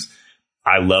times.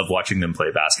 I love watching them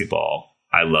play basketball.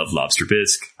 I love Lobster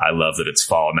Bisque. I love that it's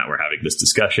fall and that we're having this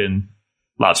discussion.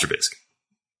 Lobster Bisque.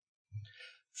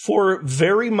 For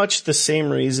very much the same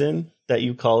reason that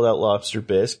you called out Lobster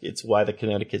Bisque, it's why the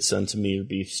Connecticut Sun to me are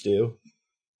beef stew.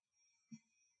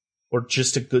 Or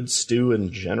just a good stew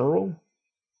in general.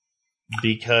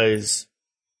 Because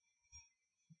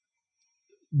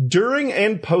during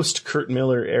and post Kurt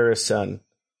Miller era Sun,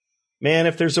 man,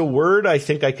 if there's a word I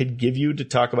think I could give you to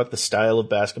talk about the style of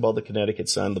basketball, the Connecticut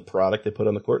Sun, the product they put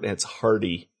on the court, and it's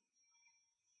hearty.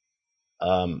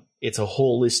 It's a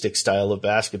holistic style of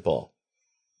basketball.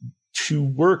 To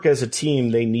work as a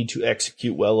team, they need to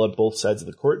execute well on both sides of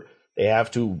the court. They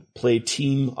have to play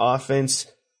team offense,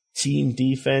 team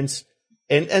defense.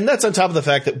 And that's on top of the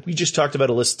fact that we just talked about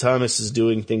Alyssa Thomas is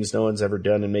doing things no one's ever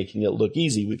done and making it look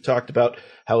easy. We've talked about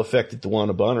how effective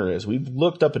DeWanna Bonner is. We've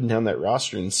looked up and down that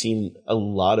roster and seen a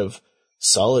lot of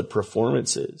solid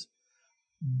performances.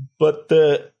 But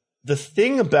the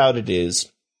thing about it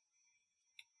is,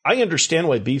 I understand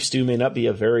why beef stew may not be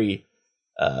a very,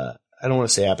 I don't want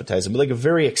to say appetizing, but like a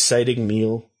very exciting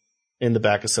meal in the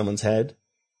back of someone's head.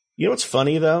 You know what's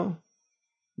funny, though?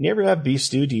 You ever have beef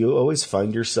stew? Do you always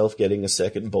find yourself getting a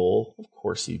second bowl? Of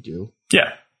course you do.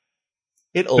 Yeah.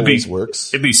 It always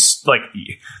works. It'd be like,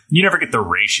 you never get the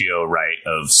ratio right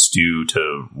of stew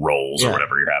to rolls or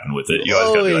whatever you're having with it. You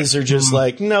always are just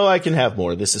like, no, I can have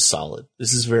more. This is solid.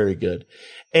 This is very good.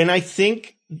 And I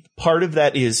think part of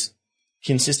that is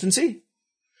consistency.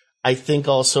 I think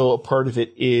also a part of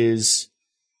it is,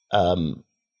 that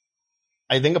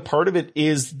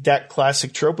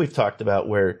classic trope we've talked about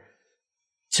where,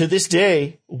 to this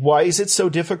day, why is it so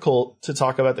difficult to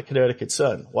talk about the Connecticut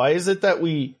Sun? Why is it that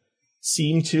we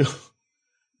seem to,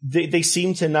 they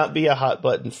seem to not be a hot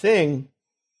button thing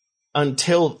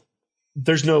until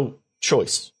there's no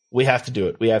choice. We have to do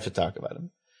it. We have to talk about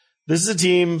them. This is a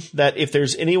team that if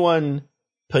there's anyone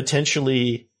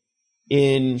potentially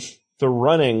in the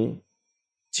running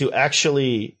to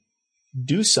actually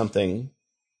do something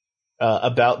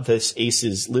about this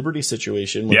Aces Liberty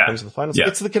situation when it comes to the finals,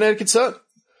 it's the Connecticut Sun.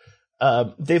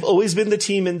 They've always been the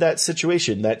team in that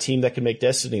situation, that team that can make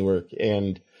destiny work.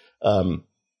 And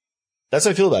that's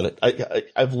how I feel about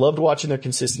it. I've loved watching their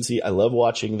consistency. I love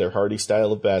watching their hardy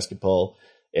style of basketball.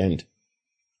 And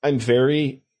I'm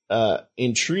very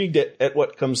intrigued at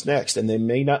what comes next. And they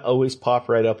may not always pop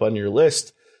right up on your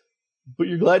list, but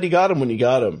you're glad you got them when you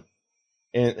got them.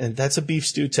 And that's a beef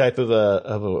stew type of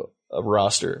a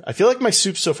roster. I feel like my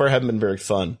soups so far haven't been very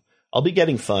fun. I'll be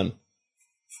getting fun.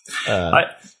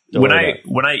 When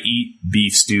I eat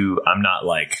beef stew, I'm not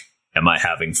like, am I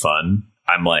having fun?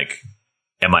 I'm like,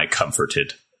 am I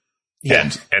comforted? Yeah.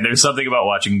 And there's something about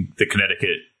watching the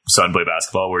Connecticut Sun play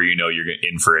basketball where you know you're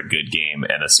in for a good game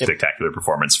and a spectacular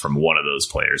performance from one of those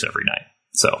players every night.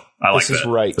 So I like that. This is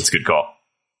right. That's a good call.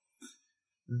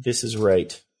 This is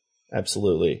right.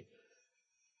 Absolutely.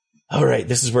 All right.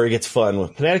 This is where it gets fun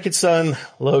with Connecticut Sun,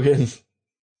 Logan.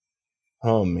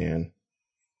 Oh, man.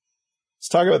 Let's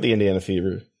talk about the Indiana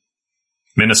Fever.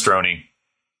 Minestrone.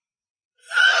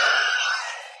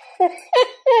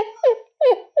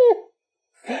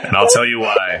 And I'll tell you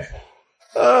why.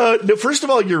 No, first of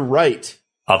all, you're right.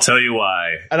 I'll tell you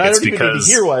why. And I don't even need to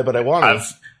hear why, but I want to.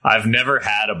 I've never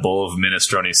had a bowl of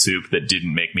minestrone soup that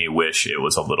didn't make me wish it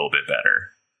was a little bit better.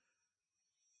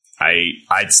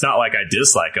 It's not like I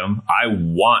dislike them. I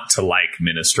want to like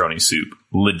minestrone soup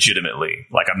legitimately.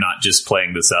 Like, I'm not just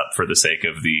playing this up for the sake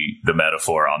of the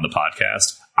metaphor on the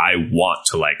podcast. I want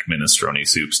to like minestrone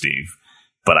soup, Steve,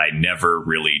 but I never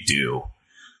really do.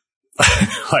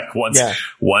 Like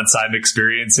once I'm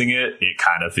experiencing it, it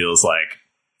kind of feels like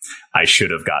I should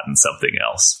have gotten something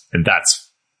else. And that's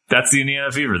the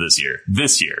Indiana Fever this year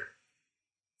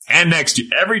and next year,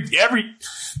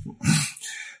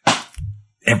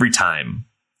 every time,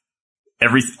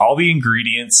 all the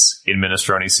ingredients in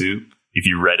minestrone soup, if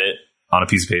you read it on a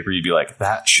piece of paper, you'd be like,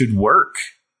 that should work.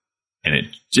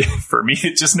 And for me,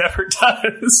 it just never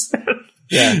does.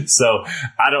 Yeah. So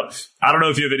I don't know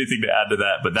if you have anything to add to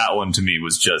that, but that one to me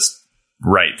was just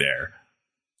right there.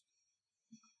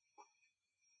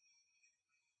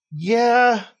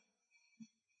 Yeah.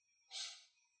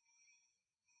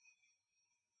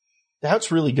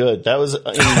 That's really good. That was in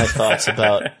my thoughts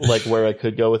about like where I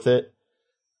could go with it.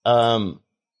 I'm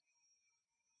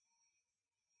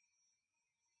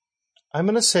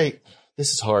going to say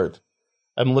this is hard.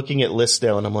 I'm looking at lists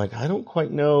now and I'm like, I don't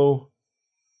quite know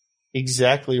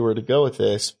exactly where to go with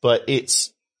this, but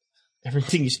it's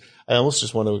everything. I almost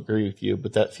just want to agree with you,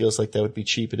 but that feels like that would be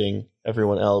cheapening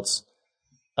everyone else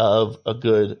of a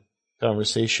good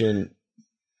conversation.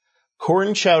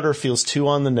 Corn chowder feels too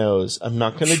on the nose. I'm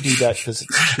not going to do that because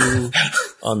it's too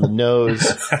on the nose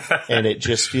and it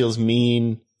just feels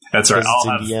mean. That's right.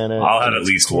 I'll have at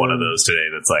least one of those today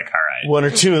that's like, all right. One or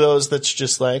two of those that's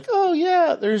just like, oh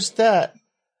yeah, there's that.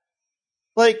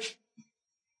 Like,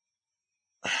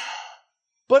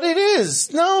 but it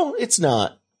is. No, it's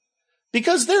not.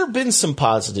 Because there have been some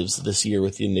positives this year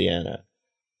with Indiana.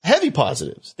 Heavy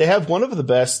positives. They have one of the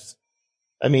best.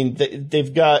 I mean, they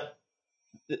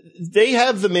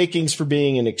have the makings for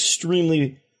being an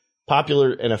extremely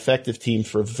popular and effective team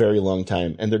for a very long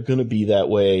time. And they're going to be that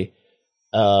way.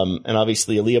 And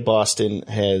obviously Aaliyah Boston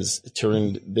has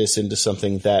turned this into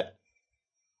something that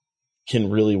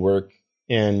can really work.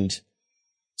 And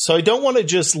so I don't want to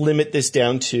just limit this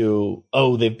down to,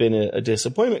 oh, they've been a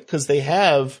disappointment, because they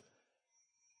have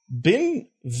been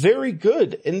very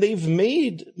good and they've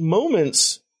made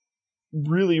moments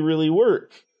really, really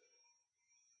work.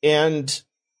 And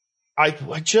I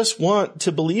just want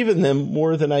to believe in them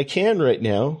more than I can right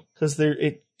now, because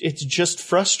it's just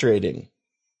frustrating.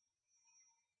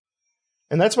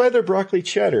 And that's why they're broccoli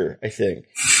cheddar, I think.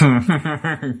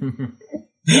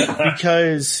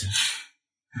 Because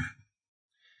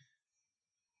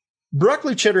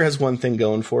Broccoli cheddar has one thing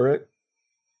going for it.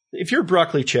 If you're a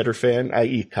broccoli cheddar fan,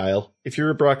 i.e. Kyle, if you're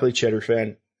a broccoli cheddar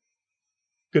fan,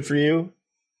 good for you.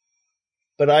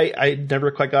 But I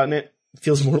never quite gotten it. It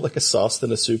feels more like a sauce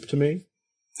than a soup to me.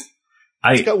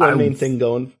 It's got one main thing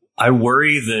going. I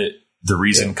worry that the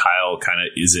reason Kyle kind of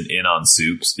isn't in on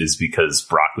soups is because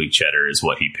broccoli cheddar is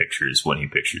what he pictures when he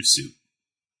pictures soup.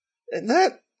 And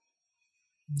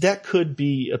that could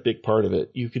be a big part of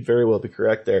it. You could very well be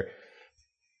correct there.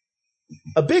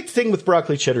 A big thing with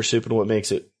broccoli cheddar soup and what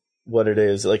makes it what it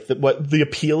is, like what the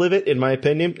appeal of it, in my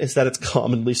opinion, is that it's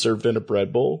commonly served in a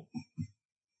bread bowl.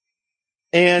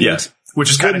 And which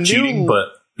is kind of cheating, but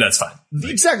that's fine.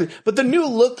 Exactly. But the new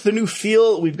look, the new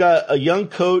feel, we've got a young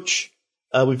coach.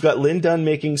 We've got Lynn Dunn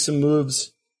making some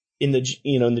moves in the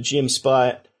GM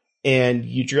spot, and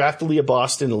you draft Aaliyah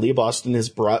Boston. Aaliyah Boston has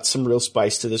brought some real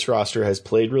spice to this roster, has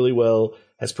played really well,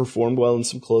 has performed well in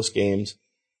some close games.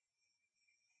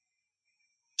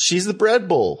 She's the bread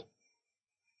bowl.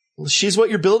 She's what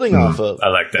you're building off of. I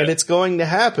like that. And it's going to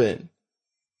happen.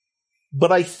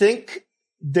 But I think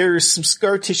there's some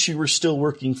scar tissue we're still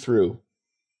working through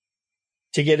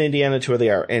to get Indiana to where they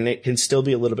are. And it can still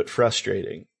be a little bit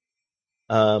frustrating.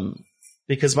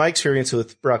 Because my experience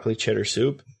with broccoli cheddar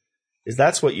soup is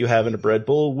that's what you have in a bread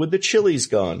bowl with the chili's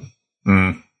gone.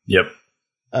 Yep.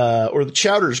 Or the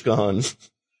chowder's gone.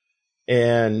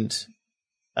 And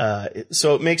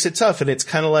so it makes it tough. And it's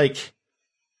kind of like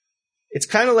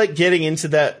getting into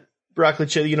that broccoli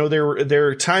chili. You know, there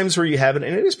are times where you have it,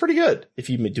 and it is pretty good. If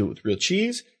you do it with real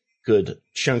cheese, good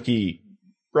chunky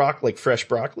like fresh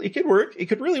broccoli, it could work. It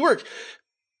could really work.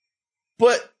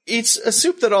 But it's a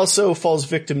soup that also falls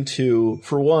victim to,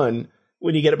 for one,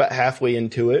 when you get about halfway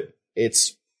into it,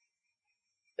 it's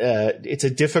a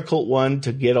difficult one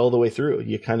to get all the way through.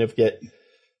 You kind of get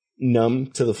numb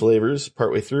to the flavors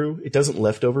partway through. It doesn't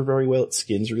left over very well. It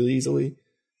skins really easily.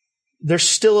 There's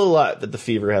still a lot that the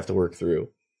Fever have to work through.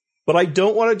 But I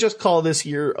don't want to just call this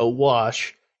year a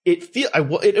wash. In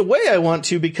a way I want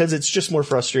to, because it's just more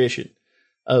frustration.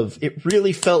 It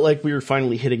really felt like we were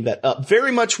finally hitting that up.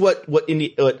 Very much what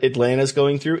Atlanta's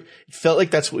going through. It felt like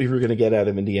that's what we were going to get out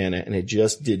of Indiana, and it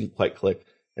just didn't quite click,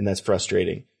 and that's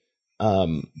frustrating.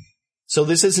 So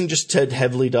this isn't just to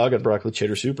heavily dog on broccoli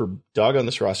cheddar soup or dog on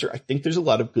this roster. I think there's a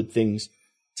lot of good things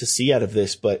to see out of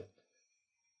this, but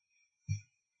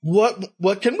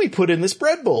what can we put in this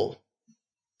bread bowl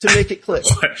to make it click?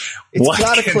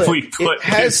 What can we put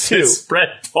in this bread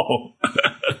bowl?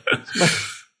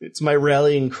 It's my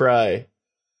rallying cry.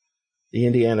 The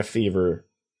Indiana Fever.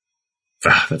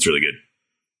 That's really good.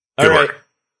 All right.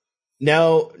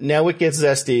 Now it gets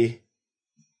zesty.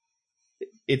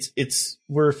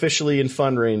 We're officially in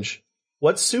fun range.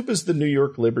 What soup is the New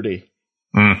York Liberty?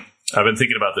 I've been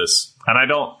thinking about this, and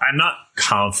I'm not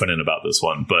confident about this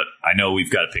one, but I know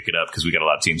we've got to pick it up because we got a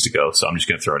lot of teams to go. So I'm just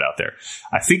going to throw it out there.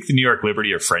 I think the New York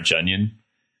Liberty are French onion.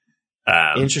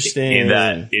 Interesting. In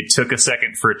that it took a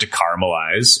second for it to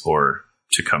caramelize or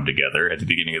to come together at the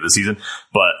beginning of the season.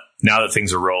 But now that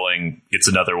things are rolling, it's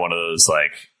another one of those,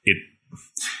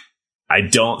 I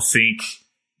don't think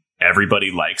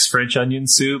everybody likes French onion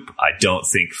soup. I don't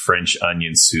think French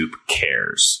onion soup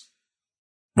cares.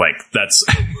 That's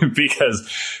because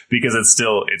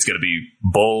it's going to be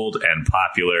bold and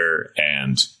popular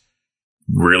and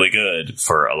really good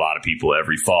for a lot of people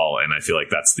every fall. And I feel like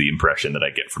that's the impression that I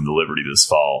get from the Liberty this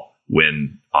fall,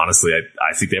 when honestly,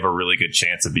 I think they have a really good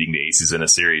chance of beating the Aces in a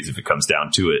series if it comes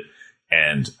down to it.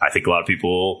 And I think a lot of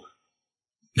people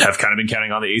have kind of been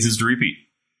counting on the Aces to repeat.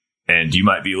 And you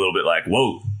might be a little bit like,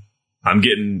 whoa, I'm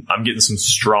getting some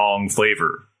strong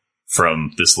flavor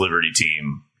from this Liberty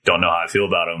team. Don't know how I feel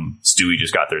about them. Stewie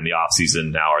just got there in the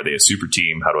offseason. Now, are they a super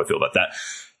team? How do I feel about that?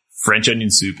 French onion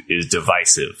soup is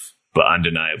divisive, but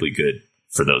undeniably good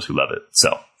for those who love it.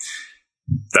 So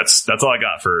that's all I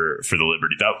got for the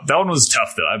Liberty. That one was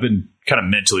tough, though. I've been kind of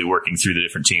mentally working through the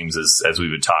different teams as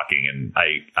we've been talking, and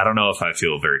I don't know if I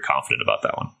feel very confident about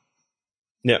that one.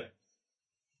 Yeah.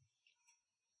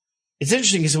 It's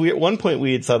interesting because at one point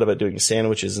we had thought about doing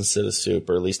sandwiches instead of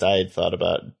soup, or at least I had thought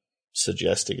about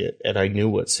suggesting it, and I knew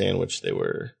what sandwich they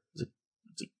were.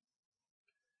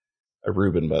 A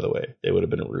Reuben, by the way. They would have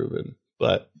been a Reuben,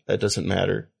 but that doesn't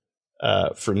matter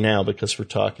for now because we're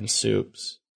talking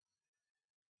soups.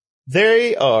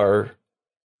 They are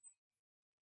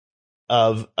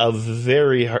of a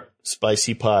very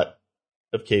spicy pot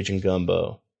of Cajun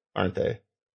gumbo, aren't they?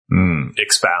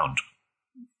 Expound.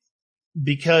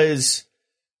 Because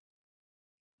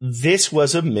this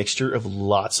was a mixture of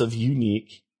lots of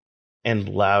unique and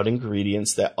loud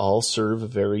ingredients that all serve a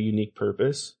very unique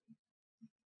purpose.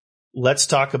 Let's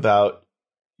talk about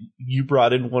you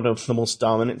brought in one of the most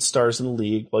dominant stars in the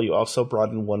league, while you also brought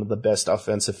in one of the best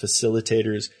offensive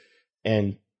facilitators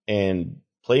and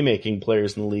playmaking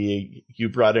players in the league. You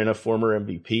brought in a former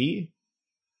MVP.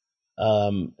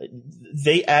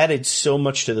 They added so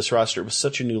much to this roster. It was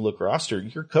such a new look roster.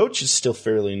 Your coach is still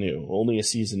fairly new, only a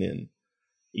season in.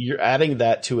 You're adding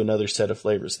that to another set of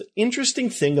flavors. The interesting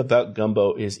thing about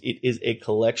gumbo is it is a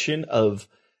collection of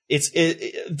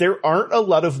there aren't a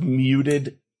lot of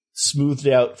muted, smoothed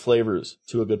out flavors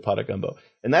to a good pot of gumbo.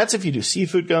 And that's if you do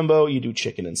seafood gumbo, you do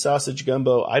chicken and sausage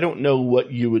gumbo. I don't know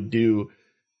what you would do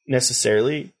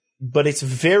necessarily, but it's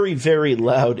very, very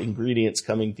loud ingredients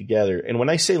coming together. And when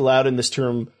I say loud in this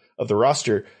term of the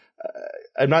roster,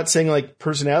 I'm not saying like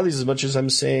personalities as much as I'm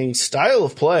saying style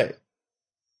of play.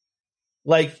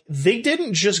 Like, they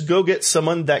didn't just go get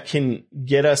someone that can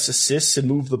get us assists and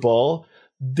move the ball.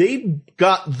 They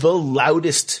got the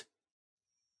loudest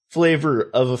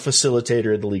flavor of a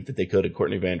facilitator in the league that they could at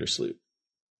Courtney Vandersloot.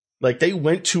 Like, they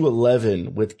went to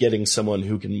 11 with getting someone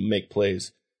who can make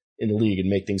plays in the league and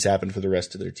make things happen for the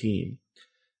rest of their team.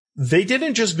 They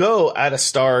didn't just go add a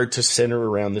star to center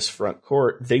around this front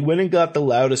court. They went and got the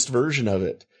loudest version of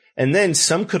it. And then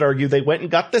some could argue they went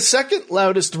and got the second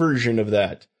loudest version of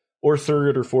that. Or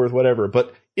third or fourth, whatever.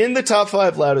 But in the top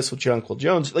 5 loudest with Jonquel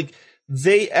Jones, like,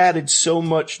 they added so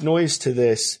much noise to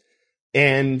this.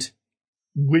 And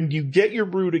when you get your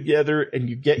brew together and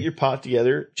you get your pot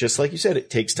together, just like you said, it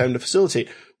takes time to facilitate.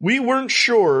 We weren't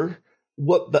sure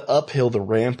what the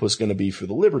ramp was going to be for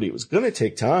the Liberty. It was going to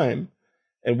take time.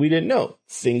 And we didn't know.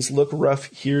 Things look rough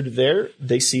here to there.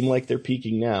 They seem like they're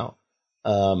peaking now.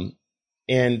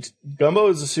 And gumbo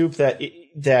is a soup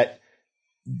that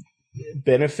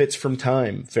benefits from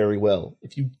time very well.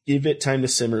 If you give it time to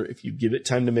simmer, if you give it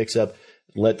time to mix up,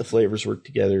 let the flavors work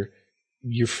together,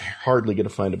 you're hardly going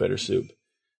to find a better soup.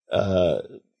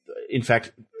 In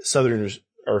fact, Southerners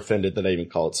are offended that I even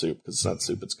call it soup because it's not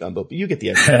soup, it's gumbo. But you get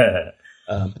the idea.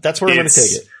 But that's where I'm going to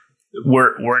take it.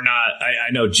 We're not.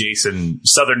 I know Jason,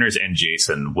 Southerners and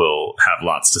Jason will have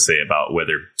lots to say about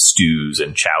whether stews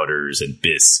and chowders and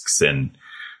bisques and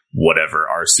whatever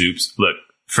are soups. Look,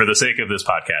 for the sake of this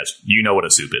podcast, you know what a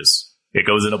soup is. It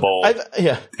goes in a bowl.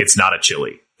 It's not a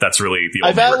chili. That's really the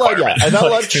only requirement. I've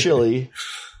outlawed chili,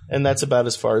 and that's about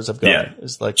as far as I've gone. Yeah.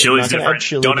 It's like, chili's different.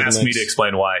 Don't ask me to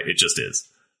explain why. It just is.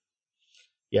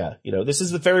 Yeah, this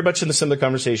is very much in the similar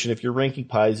conversation. If you're ranking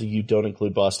pies, you don't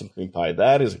include Boston cream pie.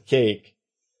 That is a cake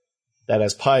that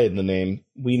has pie in the name.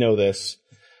 We know this.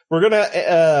 We're going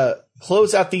to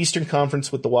close out the Eastern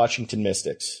Conference with the Washington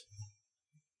Mystics.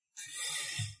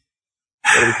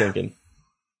 What are we thinking?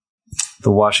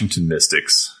 The Washington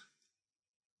Mystics.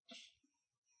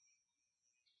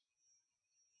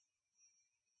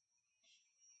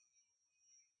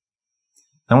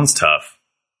 That one's tough.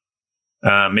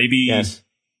 Maybe. Yes.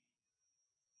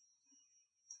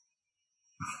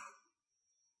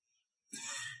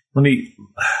 Let me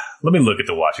look at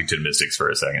the Washington Mystics for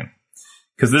a second.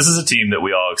 Because this is a team that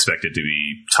we all expected to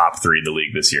be top 3 in the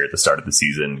league this year at the start of the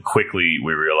season. Quickly,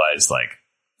 we realized,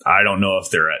 I don't know if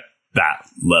they're at that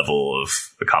level of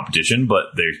a competition, but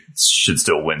they should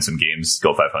still win some games,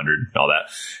 go 500, all that.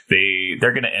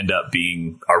 They're going to end up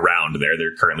being around there.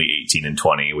 They're currently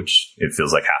 18-20, which it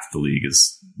feels like half the league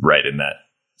is right in that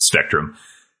spectrum.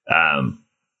 I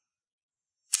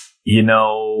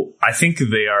think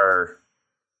they are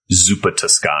Zuppa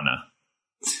Toscana.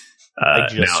 I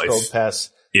just scrolled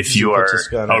past. If you are,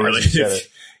 Toscana, really?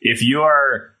 If you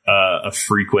are a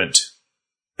frequent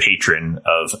patron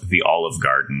of the Olive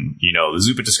Garden, the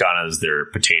Zuppa Toscana is their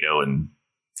potato and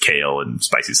kale and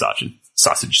spicy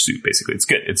sausage soup. Basically, it's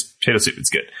good. It's potato soup. It's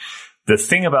good. The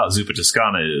thing about Zuppa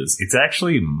Toscana is it's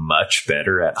actually much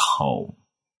better at home.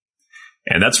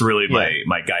 And that's really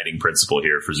my guiding principle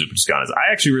here for Zuppa Toscana.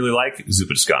 I actually really like Zuppa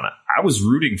Toscana. I was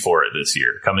rooting for it this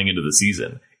year coming into the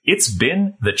season. It's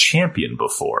been the champion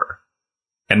before.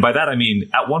 And by that, I mean,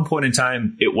 at one point in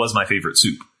time, it was my favorite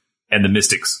soup. And the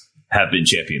Mystics have been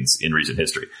champions in recent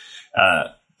history.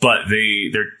 But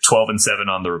they're 12-7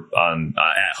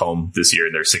 at home this year,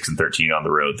 and they're 6-13 on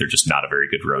the road. They're just not a very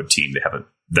good road team.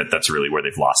 That's really where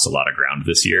they've lost a lot of ground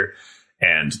this year.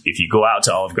 And if you go out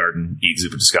to Olive Garden, eat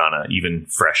Zuppa Toscana, even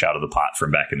fresh out of the pot from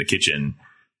back in the kitchen,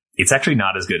 it's actually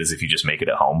not as good as if you just make it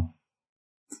at home.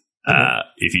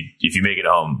 If you make it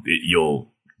at home,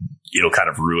 it'll kind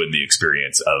of ruin the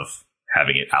experience of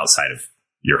having it outside of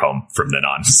your home from then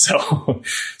on. So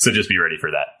just be ready for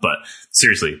that. But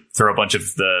seriously, throw a bunch of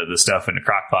the stuff in a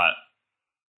crock pot,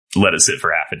 let it sit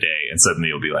for half a day, and suddenly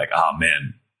you'll be like, oh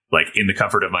man, in the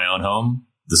comfort of my own home,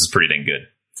 this is pretty dang good.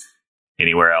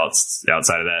 Anywhere else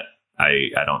outside of that,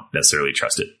 I don't necessarily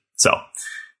trust it. So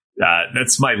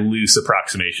That's my loose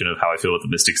approximation of how I feel with the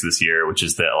Mystics this year, which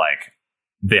is that like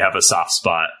they have a soft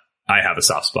spot. I have a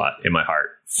soft spot in my heart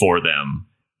for them.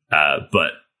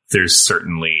 But there's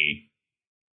certainly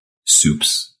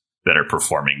soups that are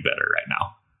performing better right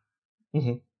now.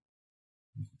 Mm-hmm.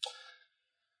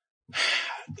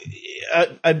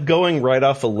 I'm going right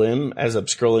off a limb as I'm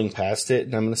scrolling past it,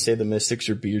 and I'm going to say the Mystics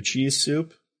are beer cheese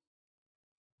soup.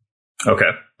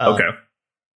 Okay.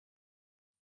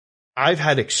 I've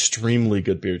had extremely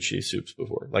good beer cheese soups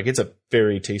before. Like, it's a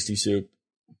very tasty soup.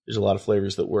 There's a lot of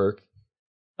flavors that work.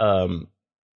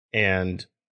 And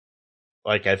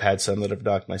like, I've had some that have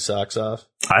knocked my socks off.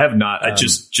 I have not. I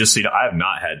just so you know, I have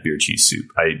not had beer cheese soup.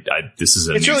 This is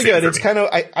it's new really thing good. for It's me. kind of,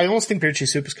 I almost think beer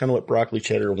cheese soup is kind of what broccoli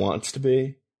cheddar wants to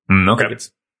be. Okay. Like,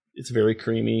 it's very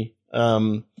creamy.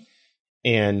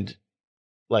 And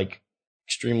like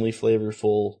extremely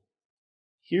flavorful.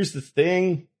 Here's the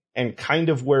thing, and kind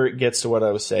of where it gets to what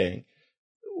I was saying.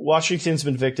 Washington's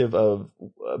been victim of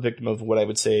what I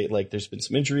would say, like, there's been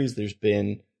some injuries, there's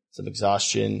been some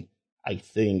exhaustion. I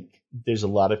think there's a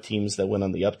lot of teams that went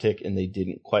on the uptick and they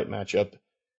didn't quite match up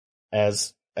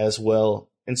as well.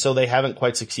 And so they haven't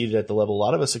quite succeeded at the level a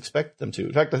lot of us expected them to.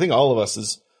 In fact, I think all of us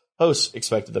as hosts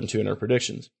expected them to in our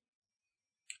predictions.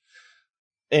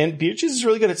 And beer cheese is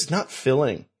really good. It's not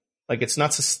filling. Like, it's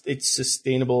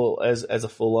sustainable as a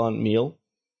full on meal.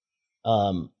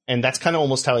 And that's kind of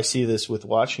almost how I see this with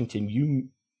Washington. You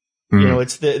know,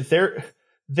 it's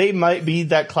they might be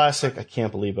that classic. I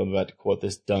can't believe I'm about to quote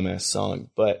this dumbass song,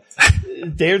 but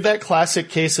they're that classic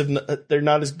case of they're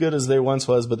not as good as they once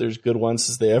was, but they're as good once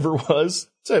as they ever was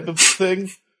type of thing,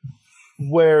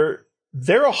 where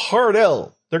they're a hard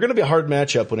L. They're going to be a hard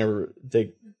matchup whenever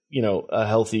a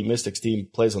healthy Mystics team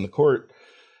plays on the court.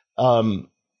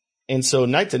 And so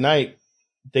night to night,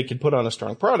 they can put on a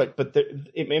strong product, but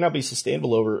it may not be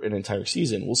sustainable over an entire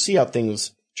season. We'll see how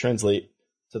things translate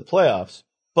to the playoffs.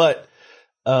 But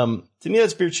to me,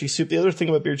 that's beer cheese soup. The other thing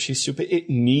about beer cheese soup, it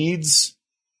needs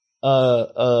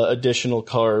additional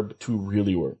carb to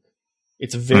really work.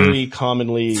 It's very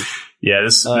commonly. Yeah,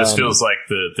 this feels like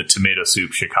the tomato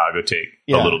soup Chicago take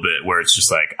a little bit, where it's just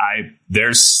like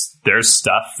there's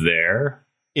stuff there.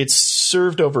 It's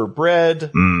served over bread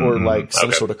or like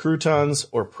some sort of croutons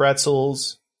or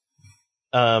pretzels.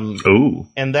 Ooh.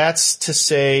 And that's to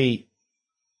say,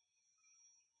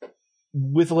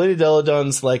 with Lady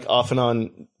Deladon's like off and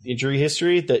on injury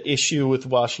history, the issue with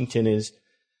Washington is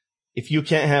if you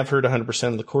can't have her at 100%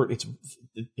 of the court,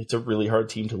 it's a really hard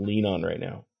team to lean on right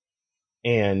now.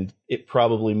 And it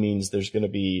probably means there's going to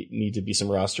need to be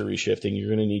some roster reshifting. You're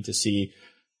going to need to see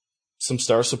some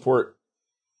star support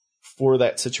for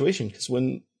that situation, because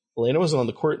when Elena was on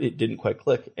the court, it didn't quite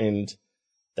click, and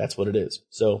that's what it is.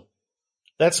 So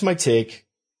that's my take.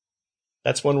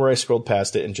 That's one where I scrolled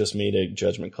past it and just made a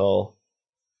judgment call.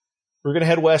 We're going to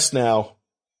head west now.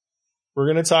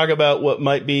 We're going to talk about what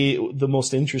might be the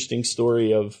most interesting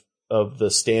story of the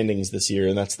standings this year,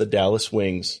 and that's the Dallas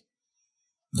Wings.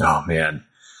 Oh, man.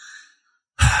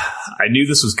 I knew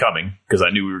this was coming because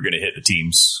I knew we were going to hit the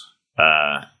teams.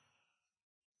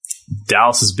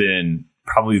 Dallas has been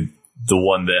probably the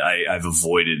one that I've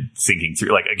avoided thinking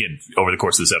through. Like, again, over the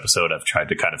course of this episode, I've tried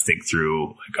to kind of think through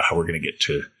like how we're going to get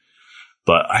to,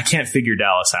 but I can't figure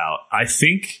Dallas out. I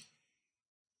think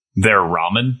they're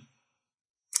ramen.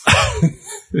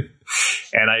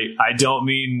 And I don't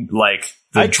mean like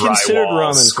the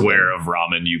drywall square of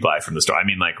ramen you buy from the store. I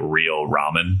mean like real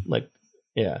ramen. Like,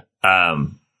 yeah.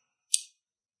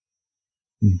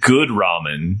 Good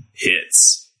ramen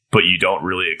hits, but you don't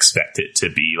really expect it to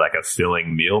be like a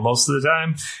filling meal most of the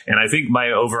time. And I think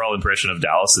my overall impression of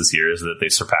Dallas this year is that they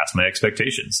surpassed my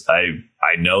expectations.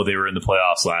 I know they were in the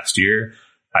playoffs last year.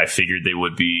 I figured they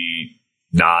would be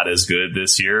not as good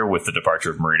this year with the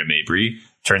departure of Marina Mabry.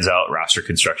 Turns out roster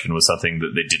construction was something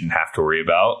that they didn't have to worry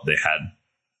about. They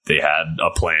had a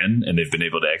plan, and they've been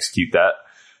able to execute that.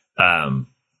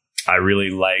 I really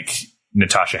like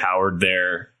Natasha Howard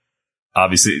there.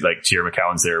 Obviously, like Tierra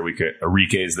McCowan's there,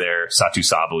 Enrique's there. Satu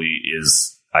Sabali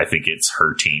I think it's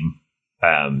her team.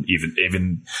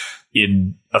 Even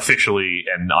in officially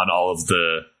and on all of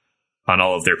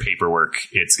their paperwork,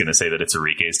 it's going to say that it's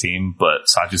Enrique's team, but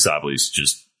Satu Sabali's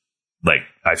just like,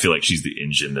 I feel like she's the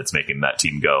engine that's making that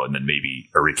team go. And then maybe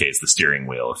Enrique's the steering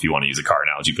wheel, if you want to use a car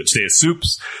analogy, but today is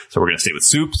soups. So we're going to stay with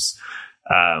soups.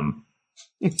 I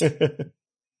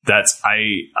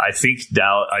think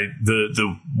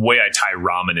the way I tie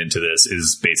ramen into this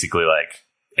is basically like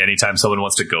anytime someone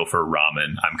wants to go for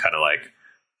ramen, I'm kind of like,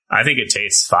 I think it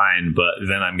tastes fine, but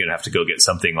then I'm going to have to go get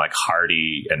something like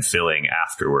hearty and filling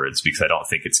afterwards because I don't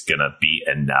think it's going to be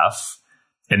enough.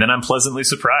 And then I'm pleasantly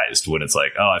surprised when it's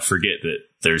like, oh, I forget that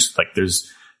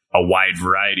there's a wide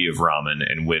variety of ramen.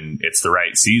 And when it's the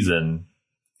right season,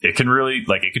 it can really,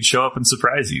 it could show up and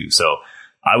surprise you. So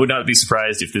I would not be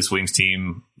surprised if this Wings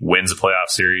team wins a playoff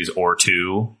series or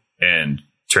two and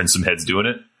turns some heads doing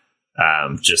it.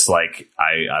 Just like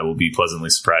I will be pleasantly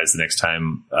surprised the next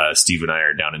time Steve and I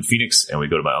are down in Phoenix and we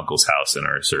go to my uncle's house and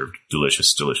are served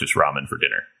delicious, delicious ramen for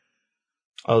dinner.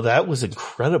 Oh, that was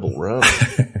incredible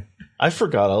ramen. I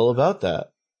forgot all about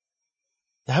that.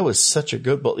 That was such a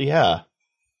good bowl. Yeah.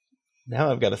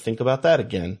 Now I've got to think about that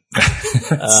again.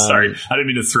 Sorry, I didn't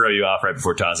mean to throw you off right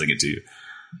before tossing it to you.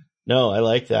 No, I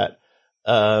like that.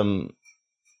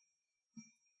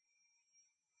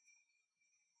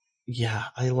 Yeah,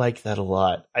 I like that a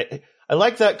lot. I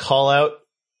like that call out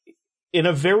in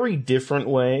a very different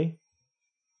way.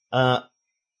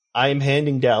 I'm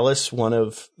handing Dallas one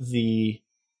of the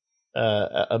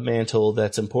a mantle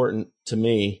that's important to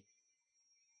me.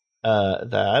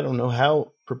 That I don't know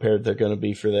how prepared they're going to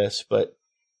be for this, but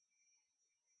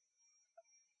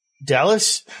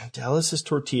Dallas is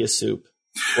tortilla soup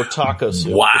or taco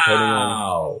soup.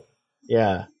 Wow.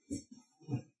 Yeah.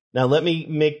 Now let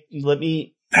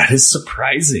me. That is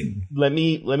surprising. Let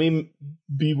me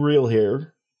be real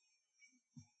here.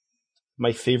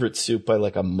 My favorite soup by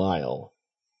like a mile.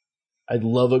 I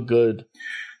love a good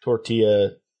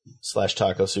tortilla /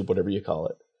 taco soup, whatever you call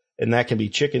it. And that can be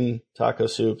chicken taco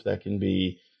soup. That can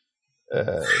be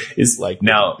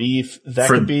beef. That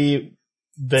could be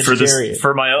vegetarian.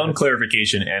 For my own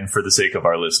clarification and for the sake of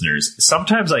our listeners,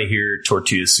 sometimes I hear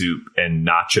tortilla soup and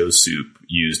nacho soup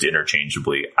used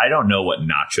interchangeably. I don't know what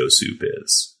nacho soup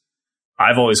is.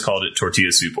 I've always called it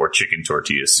tortilla soup or chicken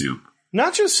tortilla soup.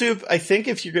 Nacho soup, I think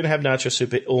if you're going to have nacho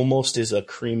soup, it almost is a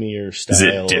creamier style. Is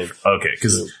it different? Okay,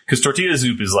 because tortilla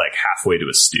soup is like halfway to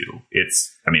a stew.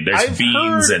 There's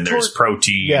beans and there's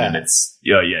protein and it's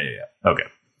yeah. Okay.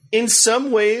 In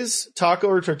some ways, taco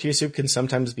or tortilla soup can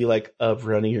sometimes be like a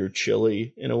runnier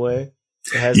chili in a way.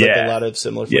 It has a lot of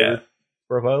similar flavor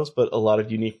profiles, but a lot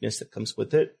of uniqueness that comes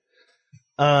with it.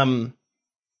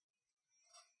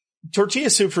 Tortilla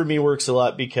soup for me works a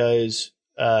lot because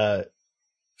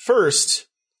first,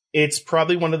 it's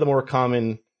probably one of the more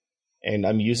common, and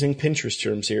I'm using Pinterest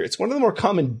terms here, it's one of the more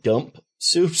common dump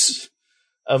soups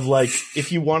of like,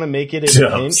 if you want to make it in a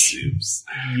pinch,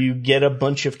 you get a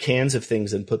bunch of cans of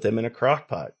things and put them in a crock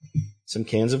pot. Some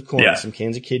cans of corn, some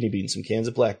cans of kidney beans, some cans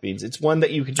of black beans. It's one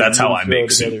that you can just That's how I make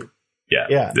together. Soup.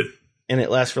 Yeah. And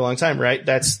it lasts for a long time, right?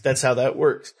 That's how that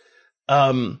works.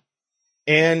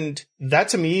 And that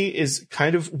to me is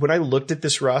kind of, when I looked at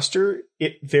this roster,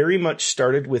 it very much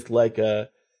started with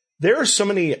there are so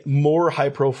many more high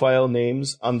profile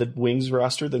names on the Wings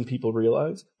roster than people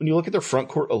realize. When you look at their front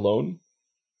court alone,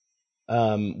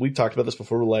 we've talked about this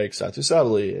before, like Satu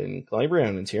Sabali and Kalani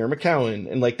Brown and Tierra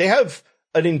McCowan, and they have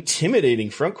an intimidating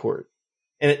front court,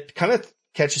 and it kind of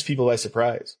catches people by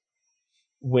surprise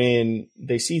when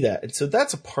they see that. And so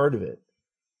that's a part of it.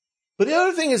 But the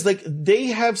other thing is they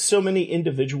have so many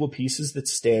individual pieces that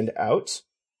stand out.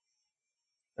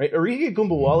 Right? Arike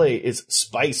Gumbawale is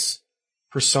spice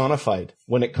personified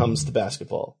when it comes to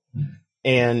basketball.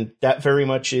 And that very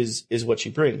much is what she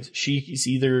brings. She's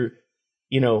either,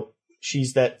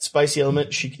 she's that spicy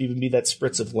element. She could even be that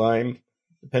spritz of lime,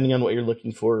 depending on what you're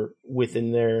looking for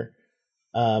within there.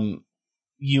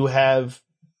 You have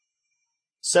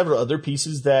several other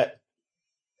pieces that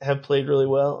have played really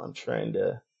well. I'm trying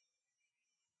to...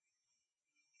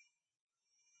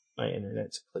 My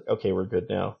internet's okay, we're good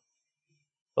now.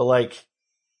 But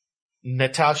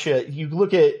Natasha, you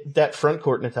look at that front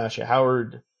court, Natasha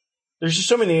Howard, there's just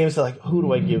so many names that who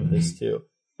do I give this to?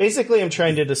 Basically, I'm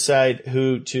trying to decide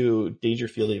who to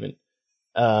Dangerfield even.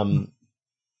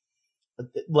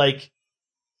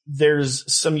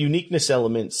 There's some uniqueness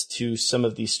elements to some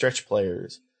of these stretch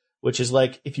players, which is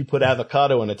if you put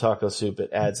avocado in a taco soup, it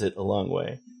adds it a long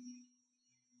way.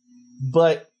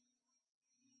 But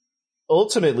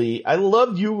ultimately, I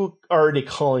love you already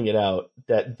calling it out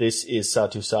that this is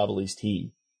Satu Sabali's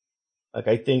team.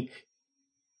 I think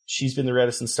she's been the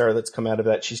reticent star that's come out of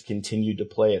that. She's continued to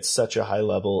play at such a high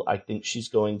level. I think she's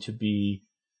going to be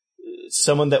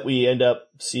someone that we end up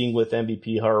seeing with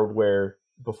MVP hardware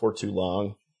before too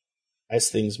long as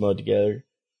things mode together.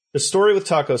 The story with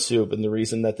taco soup, and the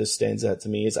reason that this stands out to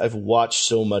me, is I've watched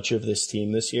so much of this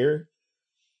team this year,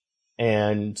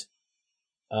 and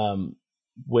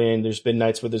when there's been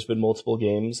nights where there's been multiple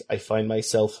games, I find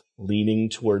myself leaning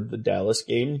toward the Dallas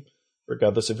game,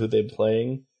 regardless of who they're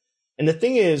playing. And the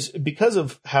thing is, because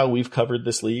of how we've covered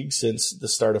this league since the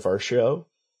start of our show,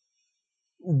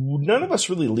 none of us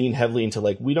really lean heavily into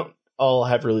we don't all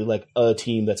have really like a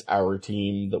team that's our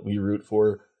team that we root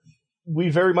for. We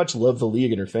very much love the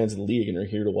league and are fans of the league and are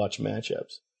here to watch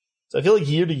matchups. So I feel like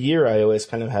year to year, I always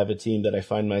kind of have a team that I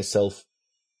find myself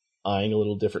eyeing a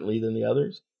little differently than the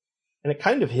others. And it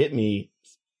kind of hit me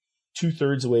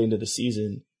 2/3 away into the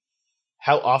season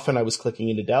how often I was clicking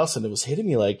into Dallas, and it was hitting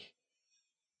me like,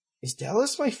 is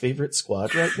Dallas my favorite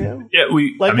squad right now? Yeah,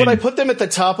 would I put them at the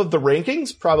top of the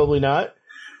rankings? Probably not.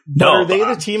 But are they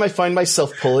the team I find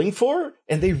myself pulling for?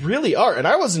 And they really are. And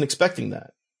I wasn't expecting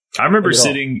that. I remember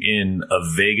sitting in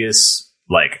a Vegas,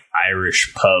 like,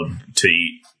 Irish pub to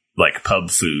eat, like, pub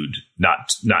food not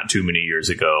too many years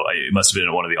ago. It must have been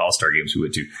at one of the All-Star games we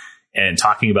went to. And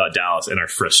talking about Dallas and our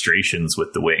frustrations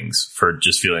with the Wings for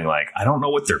just feeling like, I don't know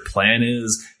what their plan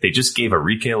is. They just gave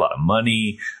Enrique a lot of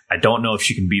money. I don't know if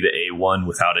she can be the A1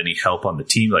 without any help on the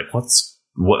team. Like,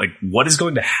 what is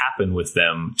going to happen with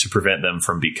them to prevent them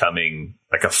from becoming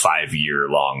like a 5-year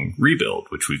long rebuild,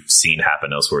 which we've seen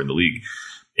happen elsewhere in the league.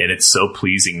 And it's so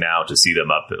pleasing now to see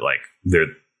them up at like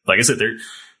I said,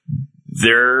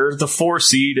 they're the 4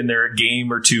 seed and they're a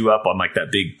game or two up on like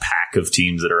that big pack of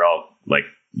teams that are all like,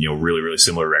 really, really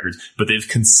similar records, but they've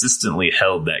consistently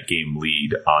held that game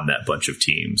lead on that bunch of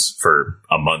teams for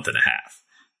a month and a half.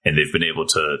 And they've been able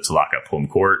to lock up home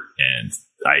court. And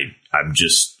I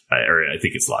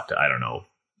think it's locked up. I don't know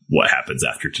what happens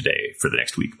after today for the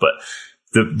next week, but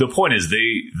the point is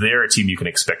they're a team you can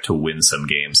expect to win some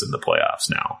games in the playoffs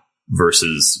now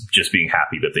versus just being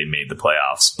happy that they made the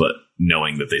playoffs, but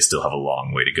knowing that they still have a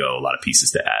long way to go, a lot of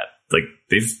pieces to add. Like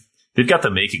they've got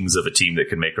the makings of a team that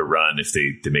can make a run if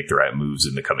they make the right moves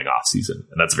in the coming off season.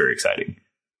 And that's very exciting.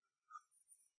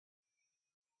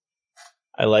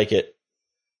 I like it.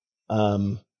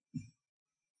 I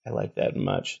like that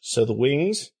much. So the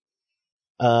Wings,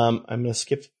 I'm going to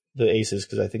skip the Aces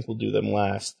because I think we'll do them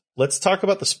last. Let's talk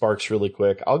about the Sparks really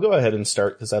quick. I'll go ahead and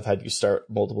start because I've had you start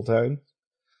multiple times.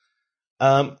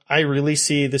 I really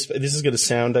see this. This is going to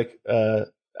sound like a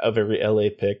very LA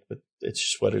pick, but it's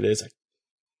just what it is.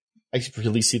 I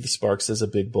really see the Sparks as a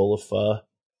big bowl of pho.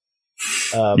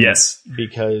 Yes.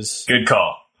 Because... Good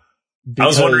call. I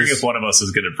was wondering if one of us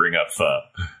was going to bring up pho.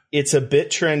 It's a bit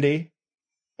trendy,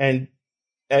 and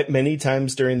at many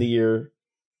times during the year,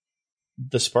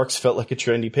 the Sparks felt like a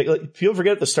trendy pick. Like, people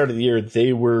forget at the start of the year,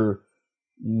 they were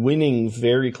winning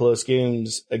very close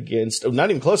games against... Oh, not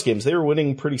even close games. They were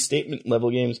winning pretty statement-level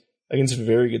games against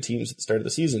very good teams at the start of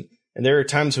the season. And there are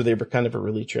times where they were kind of a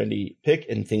really trendy pick,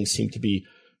 and things seem to be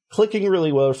clicking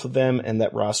really well for them, and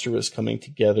that roster was coming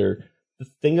together. The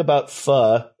thing about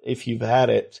pho, if you've had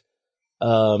it,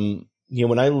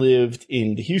 when I lived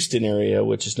in the Houston area,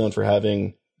 which is known for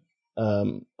having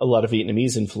a lot of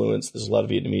Vietnamese influence, there's a lot of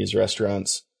Vietnamese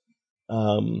restaurants,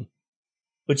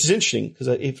 which is interesting because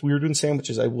if we were doing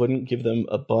sandwiches, I wouldn't give them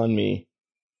a banh mi.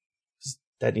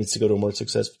 That needs to go to a more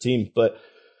successful team. But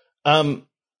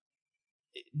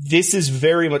this is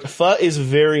very much, pho is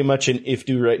very much an if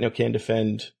do right now can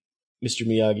defend Mr.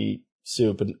 Miyagi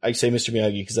soup. And I say Mr.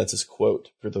 Miyagi because that's his quote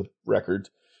for the record.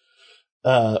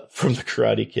 From the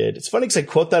Karate Kid. It's funny because I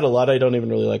quote that a lot. I don't even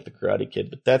really like the Karate Kid,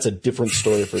 but that's a different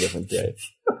story for a different day.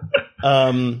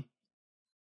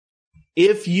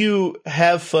 If you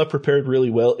have pho prepared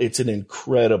really well, it's an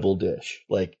incredible dish.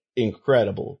 Like,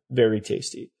 incredible. Very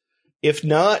tasty. If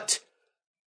not,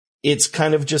 it's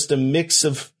kind of just a mix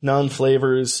of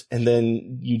non-flavors, and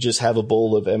then you just have a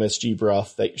bowl of MSG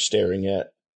broth that you're staring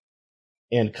at.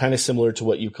 And kind of similar to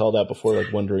what you called out before,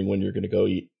 like wondering when you're going to go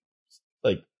eat,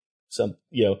 like,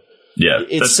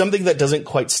 it's something that doesn't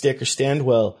quite stick or stand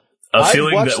well. A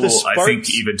feeling that I think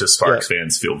even to Sparks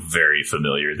fans feel very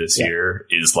familiar this year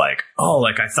is like,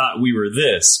 I thought we were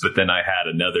this, but then I had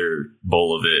another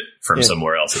bowl of it from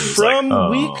somewhere else. And it was from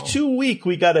week to week,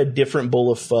 we got a different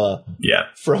bowl of pho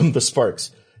from the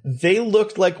Sparks. They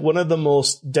looked like one of the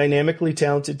most dynamically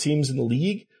talented teams in the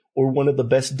league, or one of the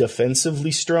best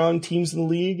defensively strong teams in the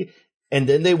league, and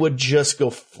then they would just go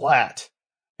flat.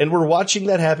 And we're watching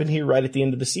that happen here right at the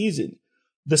end of the season.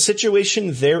 The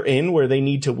situation they're in where they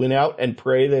need to win out and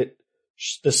pray that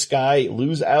the Sky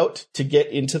lose out to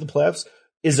get into the playoffs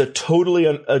is a totally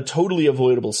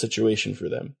avoidable situation for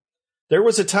them. There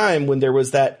was a time when there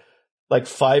was that like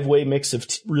 5-way mix of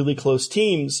really close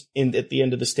teams at the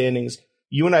end of the standings.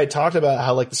 You and I talked about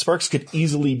how like the Sparks could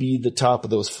easily be the top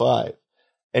of those 5.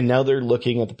 And now they're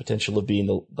looking at the potential of being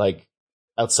the like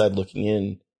outside looking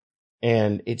in.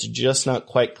 And it's just not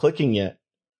quite clicking yet.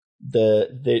 I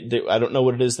don't know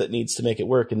what it is that needs to make it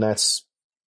work. And that's,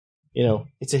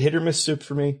 it's a hit or miss soup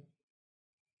for me.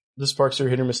 The Sparks are a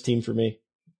hit or miss team for me.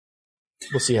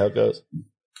 We'll see how it goes.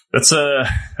 That's a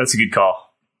good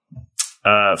call.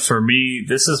 For me,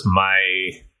 this is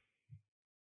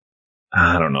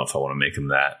I don't know if I want to make him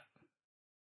that.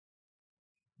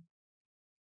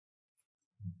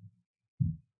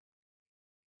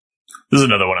 This is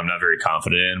another one I'm not very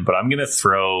confident in, but I'm going to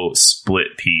throw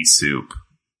split pea soup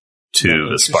to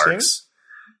the Sparks.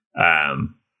 And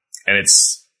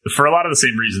it's for a lot of the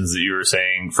same reasons that you were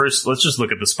saying. First, let's just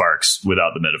look at the Sparks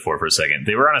without the metaphor for a second.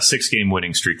 They were on a 6-game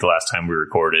winning streak the last time we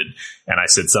recorded, and I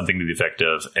said something to the effect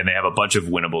of, and they have a bunch of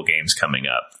winnable games coming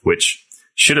up, which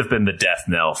should have been the death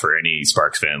knell for any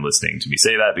Sparks fan listening to me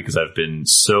say that, because I've been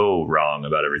so wrong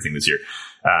about everything this year.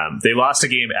 They lost a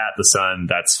game at the Sun.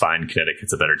 That's fine.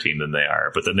 Connecticut's a better team than they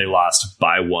are. But then they lost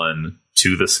by 1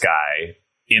 to the Sky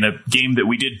in a game that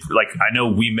we did. Like, I know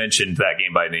we mentioned that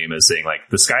game by name as saying, like,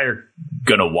 the Sky are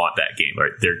going to want that game,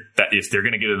 right? If they're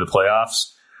going to get in the playoffs,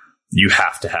 you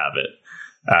have to have it.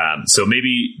 So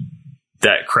maybe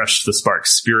that crushed the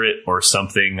Sparks spirit or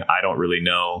something. I don't really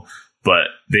know. But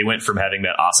they went from having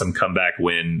that awesome comeback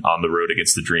win on the road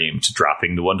against the Dream to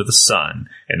dropping the one to the Sun.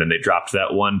 And then they dropped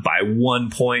that one by 1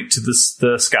 point to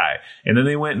the Sky. And then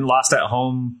they went and lost at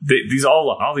home.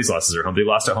 All these losses are home. They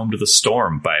lost at home to the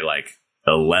Storm by like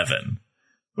 11.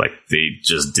 Like, they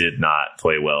just did not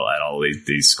play well at all.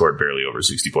 They scored barely over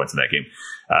 60 points in that game.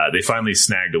 They finally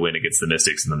snagged a win against the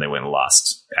Mystics, and then they went and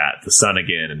lost at the Sun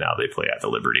again. And now they play at the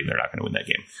Liberty, and they're not going to win that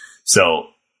game. So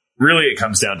really, it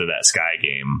comes down to that Sky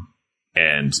game.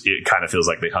 And it kind of feels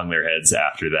like they hung their heads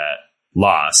after that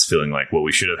loss, feeling like, well,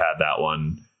 we should have had that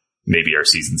one. Maybe our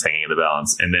season's hanging in the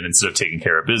balance. And then instead of taking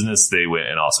care of business, they went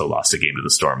and also lost a game to the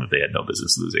Storm that they had no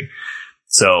business losing.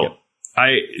 So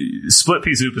split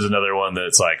pea soup is another one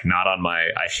that's like not on my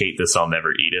I hate this, I'll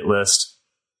never eat it list.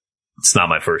 It's not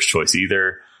my first choice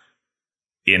either.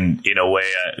 In a way,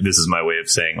 this is my way of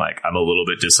saying, like, I'm a little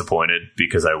bit disappointed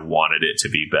because I wanted it to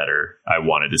be better. I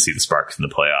wanted to see the Sparks in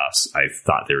the playoffs. I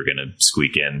thought they were going to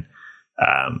squeak in.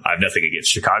 I have nothing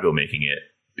against Chicago making it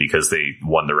because they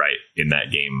won the right in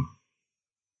that game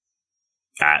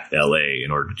at LA in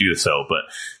order to do so. But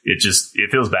it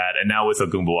feels bad. And now with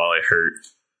Ogunbowale hurt,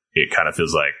 it kind of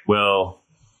feels like, well,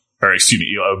 or excuse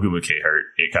me, Ogumake hurt.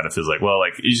 It kind of feels like, well,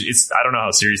 like it's I don't know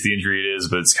how serious the injury is,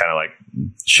 but it's kind of like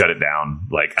shut it down.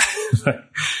 Like,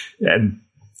 and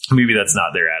maybe that's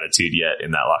not their attitude yet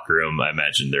in that locker room. I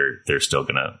imagine they're still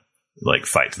gonna like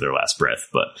fight to their last breath.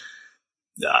 But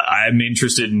I'm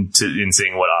interested in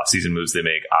seeing what offseason moves they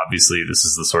make. Obviously, this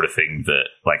is the sort of thing that,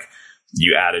 like,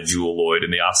 you add a Jewel Lloyd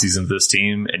in the offseason to this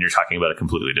team, and you're talking about a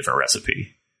completely different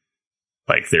recipe.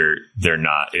 Like, they're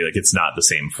not, like, it's not the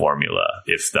same formula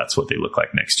if that's what they look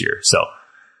like next year. So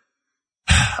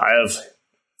I have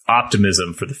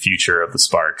optimism for the future of the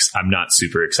Sparks. I'm not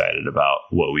super excited about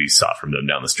what we saw from them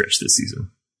down the stretch this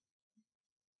season.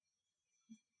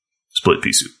 Split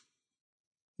pea soup.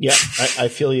 Yeah, I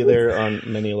feel you there on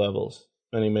many levels.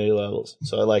 Many levels.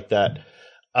 So I like that.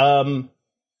 Well,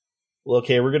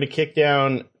 okay, we're going to kick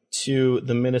down to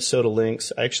the Minnesota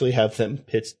Lynx. I actually have them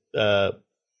picked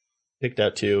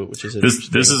out too, which is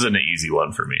this is an easy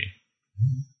one for me.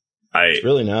 It's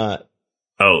really not.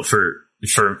 Oh,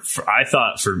 I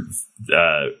thought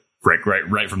right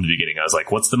from the beginning, I was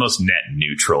like, what's the most net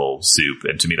neutral soup?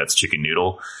 And to me, that's chicken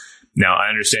noodle. Now, I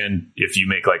understand if you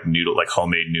make like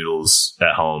homemade noodles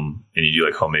at home and you do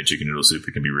like homemade chicken noodle soup,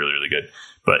 it can be really, really good.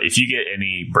 But if you get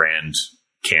any brand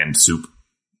canned soup,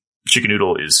 chicken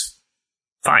noodle is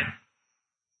fine.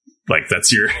 Like,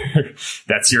 that's your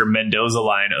Mendoza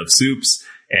line of soups.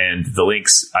 And the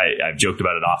Lynx, I've joked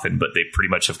about it often, but they pretty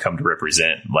much have come to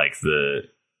represent like the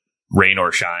rain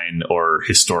or shine or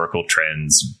historical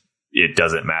trends. It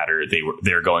doesn't matter.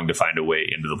 They're going to find a way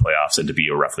into the playoffs and to be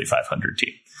a roughly 500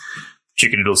 team.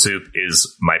 Chicken noodle soup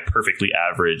is my perfectly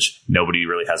average. Nobody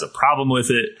really has a problem with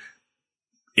it.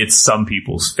 It's some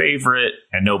people's favorite,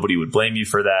 and nobody would blame you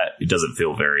for that. It doesn't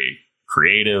feel very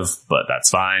creative, but that's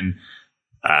fine.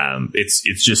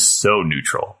 It's just so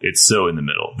neutral. It's so in the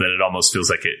middle that it almost feels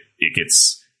like it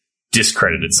gets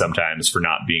discredited sometimes for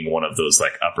not being one of those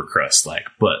like upper crust, like,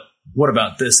 but what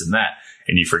about this and that?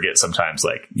 And you forget sometimes,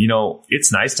 like,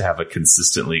 it's nice to have a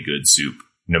consistently good soup,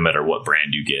 no matter what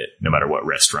brand you get, no matter what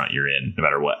restaurant you're in, no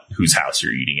matter whose house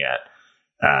you're eating at.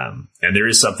 And there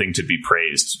is something to be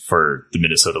praised for the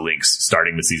Minnesota Lynx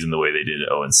starting the season the way they did at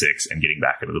 0-6 and getting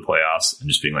back into the playoffs and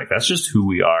just being like, that's just who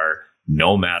we are,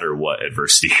 no matter what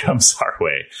adversity comes our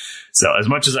way. So as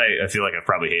much as I feel like I've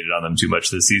probably hated on them too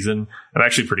much this season, I'm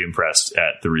actually pretty impressed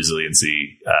at the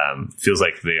resiliency. Feels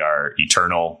like they are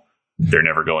eternal. They're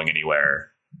never going anywhere.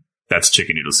 That's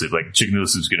chicken noodle soup. Like, chicken noodle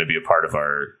soup is going to be a part of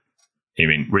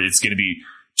it's going to be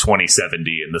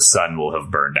 2070 and the sun will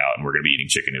have burned out and we're going to be eating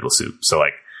chicken noodle soup. So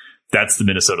like, That's the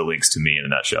Minnesota Lynx to me in a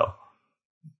nutshell.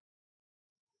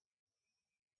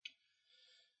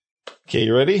 Okay,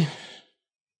 you ready?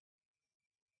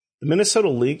 The Minnesota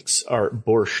Lynx are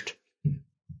borscht.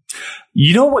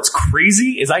 You know what's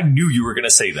crazy is I knew you were going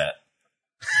to say that.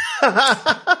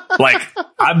 Like,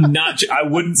 I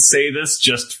wouldn't say this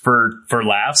just for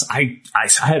laughs. I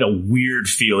had a weird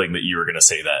feeling that you were going to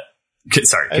say that.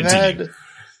 Sorry, continue.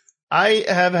 I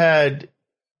have had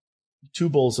 2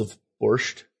 bowls of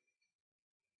borscht.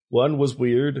 One was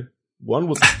weird. One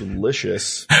was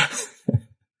delicious.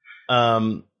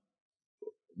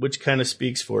 Which kind of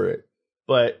speaks for it.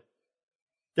 But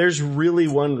there's really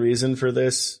one reason for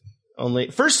this.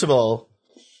 First of all,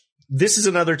 this is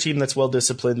another team that's well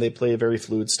disciplined. They play a very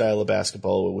fluid style of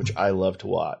basketball, which I love to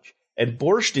watch. And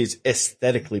borscht is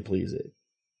aesthetically pleasing.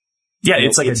 Yeah,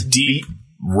 it's like a deep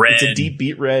red. It's a deep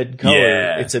beet red color.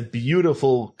 Yeah. It's a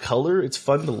beautiful color. It's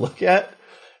fun to look at.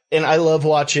 And I love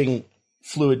watching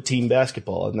fluid team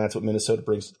basketball, and that's what Minnesota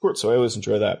brings to the court. So I always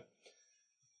enjoy that.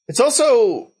 It's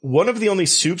also one of the only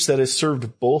soups that is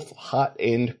served both hot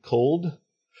and cold.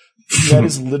 That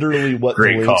is literally what the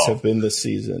Lynx have been this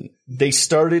season. They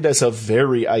started as a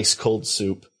very ice-cold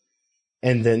soup,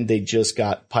 and then they just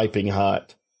got piping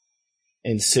hot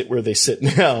and sit where they sit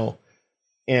now.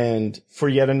 And for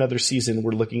yet another season,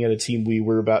 we're looking at a team we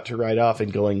were about to write off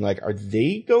and going like, are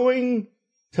they going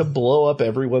to blow up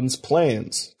everyone's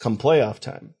plans come playoff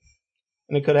time?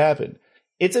 And it could happen.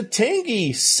 It's a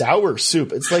tangy, sour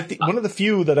soup. It's like one of the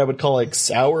few that I would call like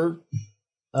sour,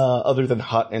 other than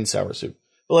hot and sour soup.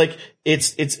 But like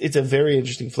it's a very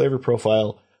interesting flavor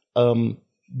profile.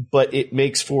 But it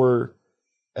makes for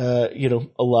a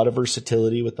lot of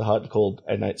versatility with the hot and cold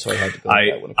at night. So I had to go with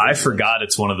that one. I forgot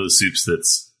it's one of those soups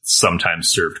that's sometimes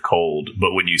served cold.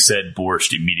 But when you said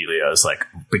borscht, immediately I was like,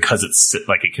 because it's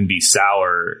like it can be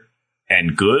sour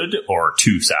and good, or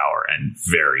too sour and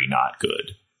very not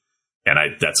good. And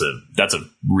that's a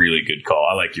really good call.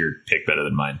 I like your pick better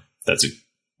than mine.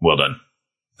 Well done.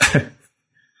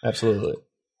 Absolutely.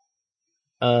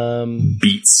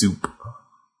 Beet soup.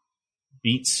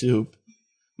 Beet soup.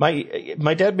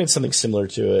 My dad made something similar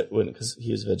to it because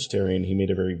he was vegetarian. He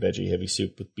made a very veggie heavy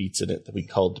soup with beets in it that we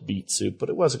called beet soup, but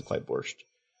it wasn't quite borscht.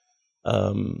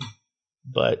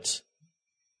 But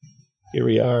here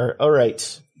we are. All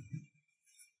right.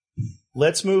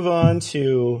 Let's move on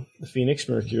to the Phoenix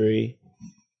Mercury.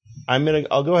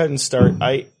 I'll go ahead and start.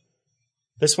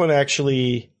 This one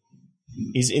actually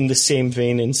is in the same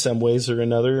vein in some ways or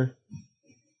another,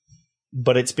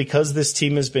 but it's because this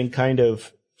team has been kind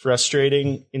of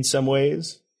frustrating in some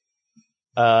ways,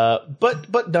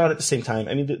 but not at the same time.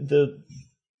 I mean, the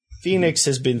Phoenix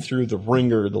has been through the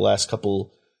ringer the last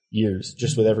couple years,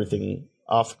 just with everything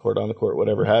off the court, on the court,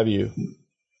 whatever have you.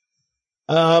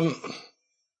 But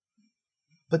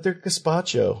they're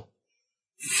gazpacho.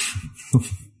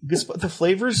 The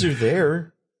flavors are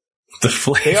there. The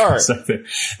flavors they are.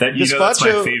 That's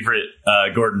my favorite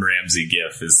Gordon Ramsay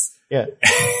gif is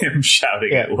him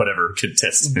shouting at whatever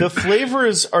contestant. The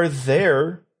flavors are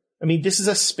there. I mean, this is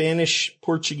a Spanish,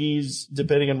 Portuguese,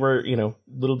 depending on where, a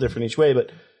little different each way,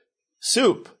 but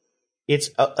soup. It's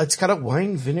got a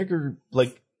wine vinegar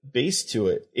like base to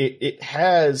it. It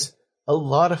has a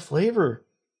lot of flavor.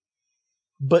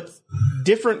 But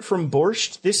different from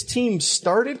borscht, this team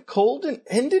started cold and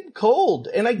ended cold.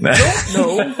 And I don't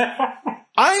know.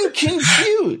 I'm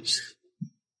confused.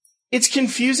 It's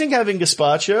confusing having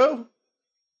gazpacho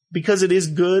because it is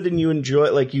good and you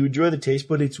enjoy the taste,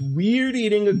 but it's weird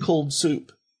eating a cold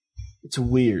soup. It's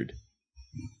weird.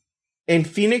 And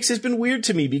Phoenix has been weird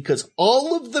to me because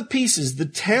all of the pieces, the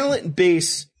talent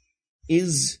base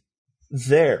is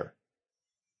there.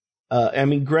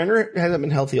 Grenner hasn't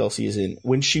been healthy all season.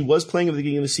 When she was playing at the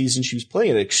beginning of the season, she was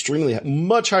playing at an extremely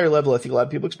much higher level I think a lot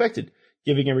of people expected,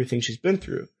 given everything she's been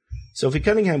through. Sophie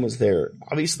Cunningham was there.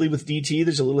 Obviously, with DT,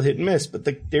 there's a little hit and miss, but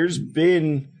there's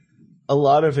been a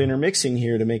lot of intermixing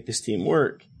here to make this team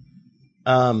work.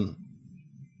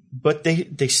 But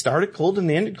they started cold and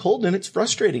they ended cold, and it's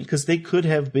frustrating because this could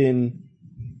have been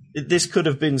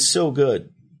so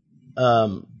good.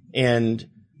 And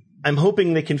I'm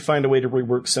hoping they can find a way to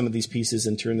rework some of these pieces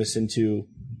and turn this into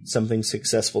something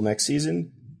successful next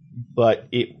season. But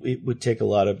it would take a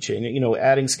lot of change.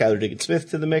 Adding Skylar Diggins-Smith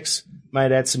to the mix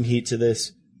might add some heat to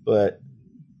this, but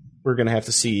we're going to have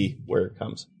to see where it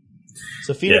comes.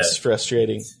 So Phoenix is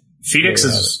frustrating. Phoenix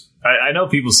is... I know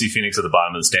people see Phoenix at the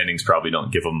bottom of the standings, probably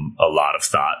don't give them a lot of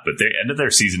thought, but the end of their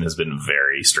season has been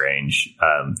very strange.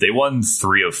 They won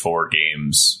 3 of 4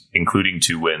 games, including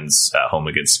 2 wins at home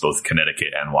against both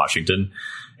Connecticut and Washington,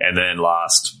 and then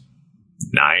lost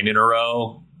 9 in a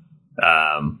row.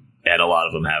 and a lot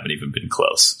of them haven't even been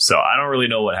close. So I don't really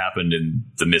know what happened in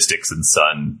the Mystics and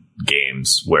Sun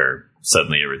games where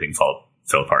suddenly everything fell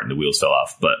apart and the wheels fell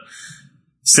off. But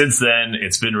since then,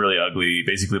 it's been really ugly.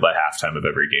 Basically, by halftime of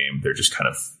every game, they're just kind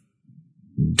of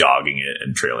dogging it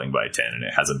and trailing by 10, and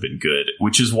it hasn't been good,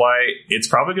 which is why it's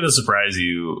probably going to surprise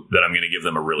you that I'm going to give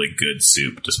them a really good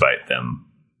soup, despite them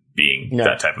being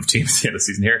that type of team at the end of the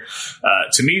season here.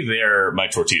 To me, they're my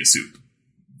tortilla soup.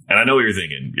 And I know what you're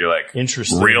thinking. You're like,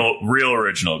 interesting, real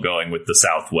original, going with the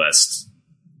Southwest,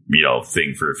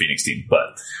 thing for a Phoenix team.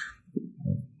 But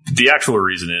the actual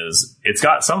reason is it's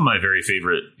got some of my very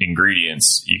favorite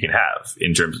ingredients you can have,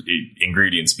 in terms of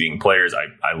ingredients being players.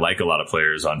 I like a lot of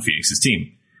players on Phoenix's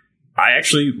team. I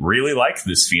actually really like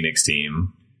this Phoenix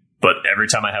team, but every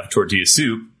time I have tortilla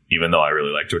soup, even though I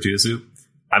really like tortilla soup,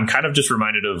 I'm kind of just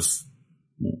reminded of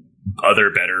other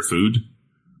better food,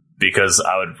 because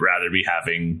I would rather be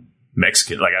having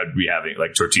Mexican, like I would be having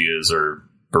like tortillas or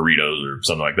burritos or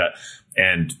something like that.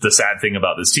 And the sad thing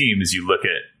about this team is you look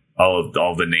at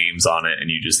all the names on it and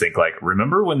you just think, like,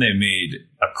 remember when they made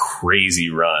a crazy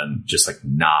run just like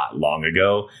not long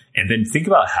ago? And then think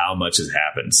about how much has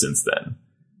happened since then.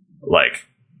 Like,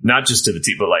 not just to the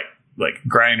team, but like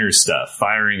Griner's stuff,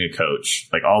 firing a coach,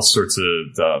 like all sorts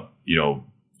of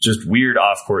just weird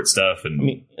off-court stuff.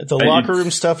 And the locker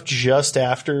room stuff just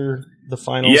after the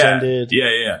finals ended.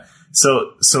 Yeah.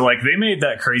 So like they made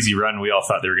that crazy run. We all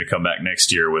thought they were going to come back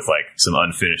next year with like some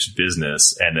unfinished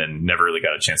business, and then never really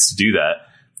got a chance to do that.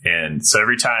 And so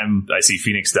every time I see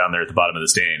Phoenix down there at the bottom of the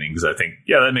standings, I think,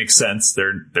 yeah, that makes sense.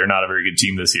 They're not a very good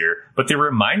team this year, but they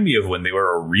remind me of when they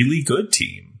were a really good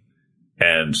team.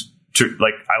 And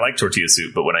like, I like tortilla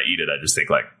soup, but when I eat it, I just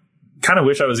think, like, kind of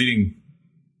wish I was eating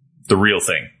the real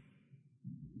thing.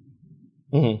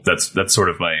 Mm-hmm. That's sort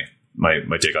of my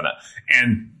take on that,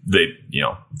 and the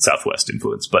Southwest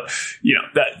influence. But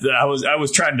that I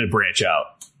was trying to branch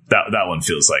out. That one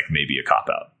feels like maybe a cop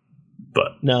out,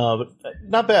 but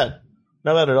not bad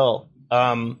at all.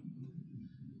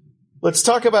 Let's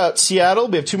talk about Seattle.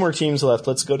 We have two more teams left.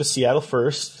 Let's go to Seattle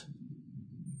first.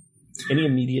 Any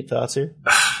immediate thoughts here?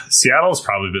 Seattle's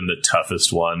probably been the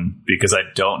toughest one, because I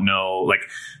don't know, like,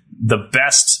 the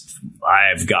best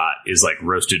I've got is like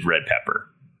roasted red pepper,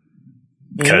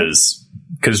 because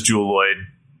Jewel Lloyd,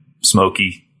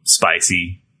 smoky,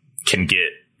 spicy, can get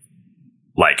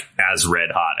like as red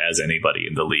hot as anybody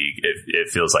in the league. It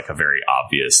feels like a very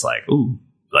obvious, like, ooh,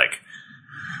 like,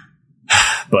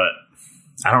 but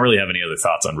I don't really have any other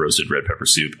thoughts on roasted red pepper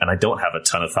soup, and I don't have a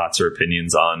ton of thoughts or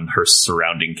opinions on her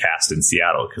surrounding cast in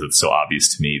Seattle, because it's so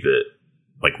obvious to me that,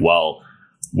 like, while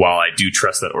I do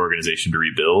trust that organization to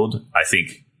rebuild, I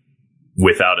think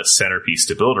without a centerpiece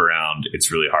to build around,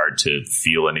 it's really hard to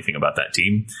feel anything about that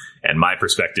team. And my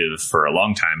perspective for a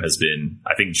long time has been,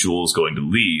 I think Jewel's going to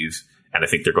leave, and I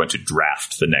think they're going to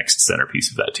draft the next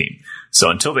centerpiece of that team. So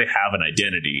until they have an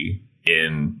identity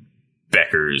in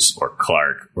Beckers or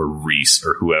Clark or Reese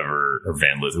or whoever, or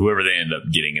Van Lith, whoever they end up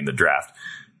getting in the draft,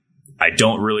 I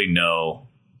don't really know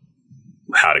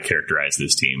how to characterize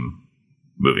this team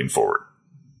moving forward.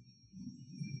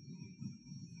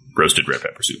 Roasted red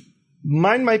pepper soup.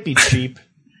 Mine might be cheap,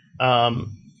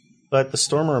 but the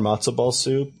Storm or matzo ball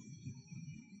soup.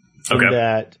 Okay.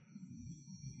 That,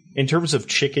 in terms of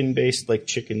chicken-based, like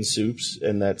chicken soups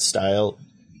and that style,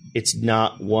 it's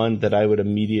not one that I would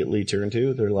immediately turn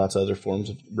to. There are lots of other forms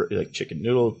of, like, chicken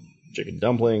noodle, chicken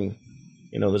dumpling.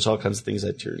 There's all kinds of things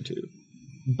I turn to.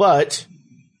 But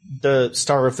the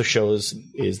star of the show is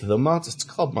the matzo. It's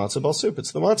called matzo ball soup.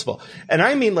 It's the matzo ball. And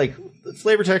I mean, like,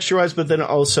 flavor texture-wise, but then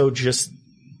also just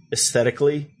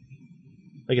aesthetically.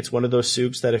 Like, it's one of those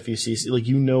soups that if you see, like,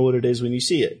 what it is when you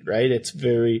see it, right?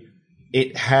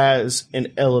 It has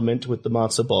an element with the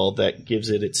matzo ball that gives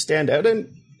it its standout,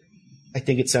 and I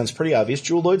think it sounds pretty obvious.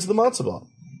 Jewel Lloyd's the matzo ball.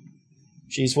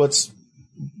 She's what's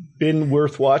been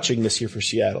worth watching this year for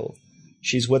Seattle.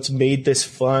 She's what's made this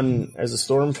fun as a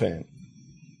Storm fan.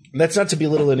 And that's not to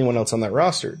belittle anyone else on that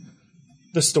roster.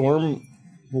 The Storm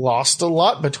lost a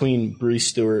lot between Bree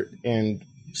Stewart and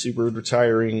Superwood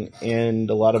retiring and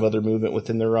a lot of other movement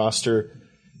within their roster.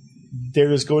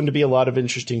 There is going to be a lot of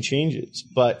interesting changes,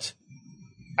 but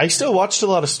I still watched a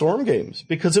lot of Storm games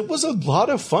because it was a lot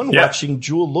of fun watching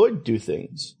Jewel Lloyd do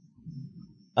things.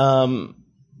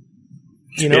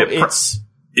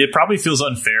 It probably feels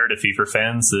unfair to FIFA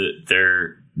fans that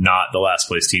they're not the last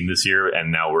place team this year, and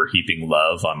now we're heaping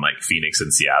love on like Phoenix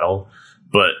and Seattle.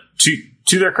 But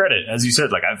to their credit, as you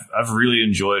said, like I've really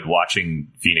enjoyed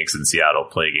watching Phoenix and Seattle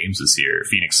play games this year.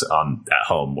 Phoenix at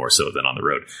home more so than on the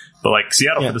road, but like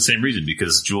Seattle for the same reason,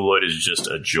 because Jewel Lloyd is just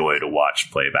a joy to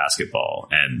watch play basketball.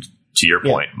 And to your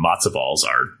point, matzo balls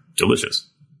are delicious.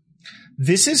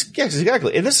 This is, yes,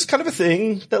 exactly. And this is kind of a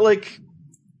thing that, like,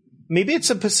 maybe it's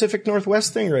a Pacific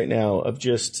Northwest thing right now of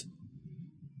just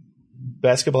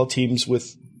basketball teams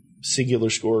with singular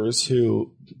scorers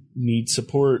who need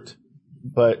support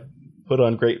but put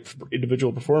on great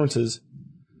individual performances.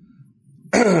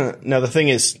 Now, the thing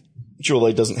is,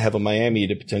 Jewel doesn't have a Miami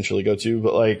to potentially go to,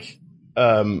 but, like,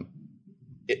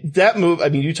 that move, I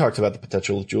mean, you talked about the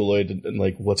potential of Jewel and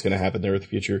like, what's going to happen there in the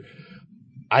future.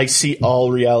 I see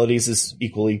all realities as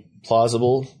equally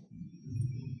plausible.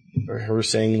 Her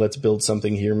saying, let's build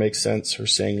something here makes sense. Her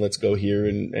saying, let's go here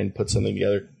and put something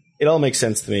together. It all makes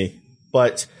sense to me.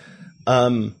 But,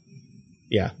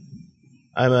 yeah,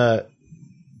 I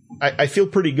feel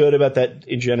pretty good about that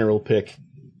in general pick.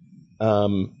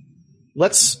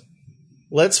 Let's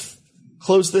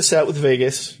close this out with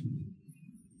Vegas.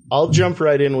 I'll jump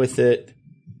right in with it.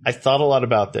 I thought a lot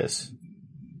about this.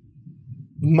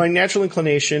 My natural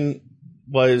inclination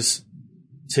was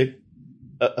to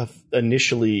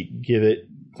initially give it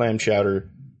clam chowder.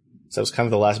 So that was kind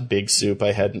of the last big soup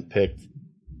I hadn't picked.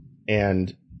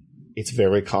 And it's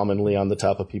very commonly on the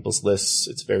top of people's lists.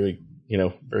 It's very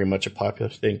much a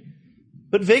popular thing.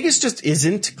 But Vegas just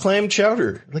isn't clam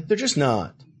chowder. Like, they're just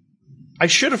not. I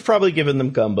should have probably given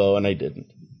them gumbo, and I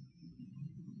didn't.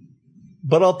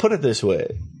 But I'll put it this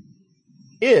way.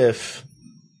 If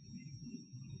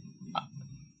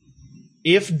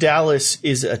Dallas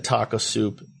is a taco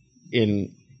soup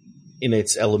in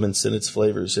its elements and its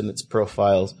flavors and its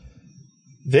profiles,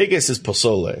 Vegas is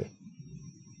pozole.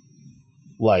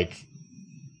 Like,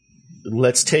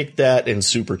 let's take that and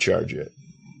supercharge it.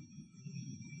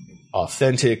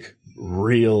 Authentic,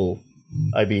 real.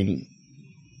 I mean,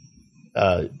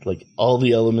 like, all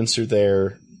the elements are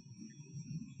there,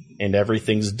 and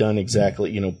everything's done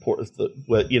exactly.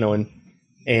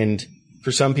 And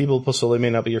for some people, pozole may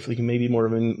not be your. You may be more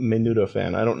of a menudo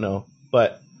fan. I don't know,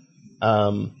 but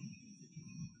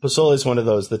pozole is one of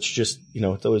those that's just,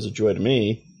 it's always a joy to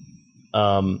me.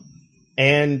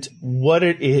 And what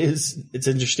it is, it's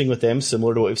interesting with them,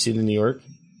 similar to what we've seen in New York,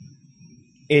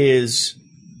 is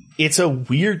it's a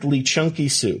weirdly chunky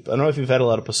soup. I don't know if you've had a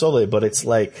lot of pozole, but it's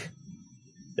like,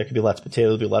 there could be lots of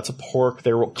potatoes, there'll be lots of pork.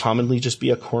 There will commonly just be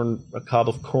a cob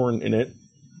of corn in it.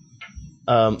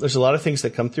 There's a lot of things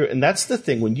that come through. And that's the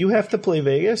thing. When you have to play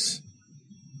Vegas,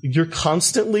 you're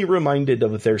constantly reminded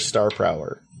of their star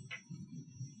power.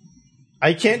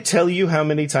 I can't tell you how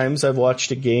many times I've watched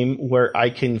a game where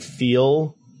I can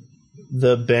feel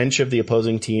the bench of the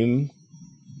opposing team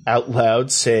out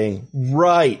loud saying,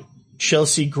 right,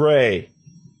 Chelsea Gray,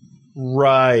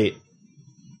 right.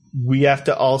 We have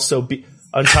to also be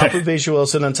on top of Asia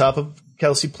Wilson, on top of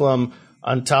Kelsey Plum,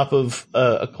 on top of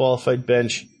a qualified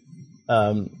bench.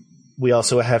 We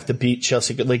also have to beat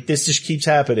Chelsea. Like, this just keeps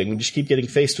happening. We just keep getting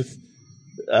faced with,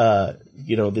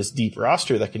 this deep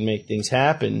roster that can make things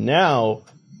happen. Now,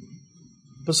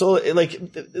 so, like,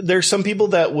 there's some people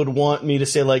that would want me to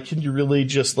say, like, can you really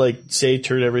just, like, say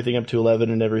turn everything up to 11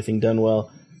 and everything done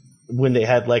well when they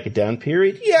had, like, a down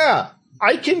period? Yeah,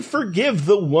 I can forgive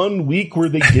the 1 week where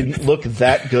they didn't look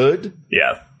that good.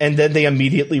 Yeah. And then they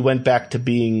immediately went back to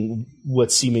being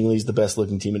what seemingly is the best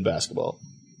looking team in basketball.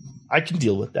 I can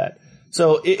deal with that.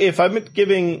 So if I'm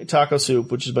giving taco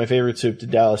soup, which is my favorite soup, to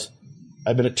Dallas,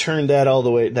 I'm going to turn that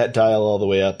dial all the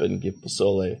way up and give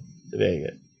pozole to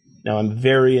Vegas. Now, I'm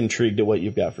very intrigued at what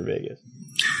you've got for Vegas.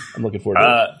 I'm looking forward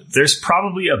to it. There's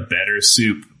probably a better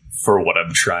soup for what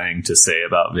I'm trying to say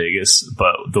about Vegas,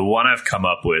 but the one I've come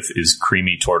up with is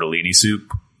creamy tortellini soup.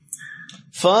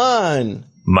 Fun.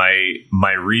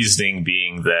 My reasoning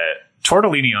being that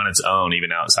tortellini on its own,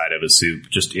 even outside of a soup,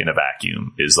 just in a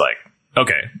vacuum, is like,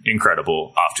 okay,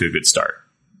 incredible, off to a good start.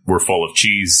 We're full of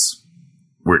cheese.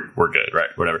 We're good, right?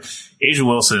 Whatever. Asia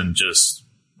Wilson, just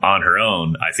on her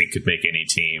own, I think could make any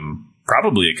team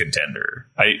probably a contender.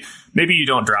 Maybe you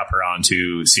don't drop her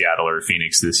onto Seattle or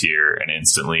Phoenix this year and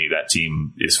instantly that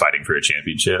team is fighting for a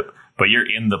championship, but you're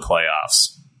in the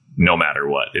playoffs no matter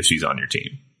what if she's on your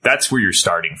team. That's where you're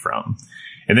starting from.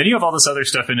 And then you have all this other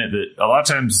stuff in it that a lot of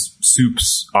times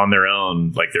soups on their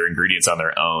own, like their ingredients on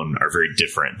their own, are very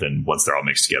different than once they're all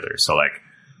mixed together. So, like,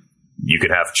 you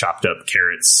could have chopped up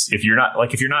carrots. If you're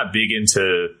not big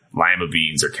into lima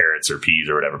beans or carrots or peas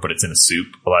or whatever, but it's in a soup,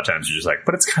 a lot of times you're just like,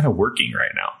 but it's kind of working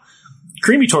right now.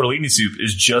 Creamy tortellini soup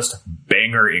is just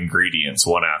banger ingredients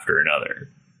one after another.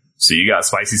 So you got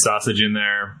spicy sausage in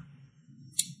there.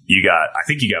 I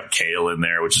think you got kale in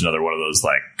there, which is another one of those,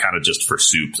 like, kind of just for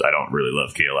soups. I don't really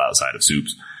love kale outside of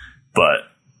soups, but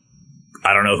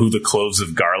I don't know who the cloves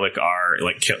of garlic are.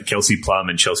 Like, Kelsey Plum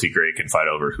and Chelsea Gray can fight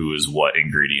over who is what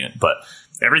ingredient, but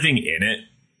everything in it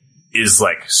is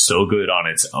like so good on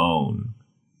its own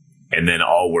and then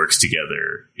all works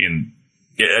together in.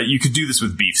 You could do this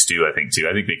with beef stew, I think, too.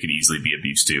 I think they could easily be a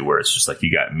beef stew where it's just like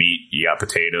you got meat, you got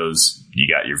potatoes, you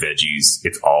got your veggies.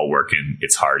 It's all working.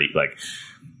 It's hearty. Like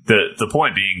the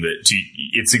point being that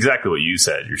it's exactly what you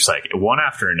said. You're just like one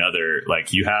after another.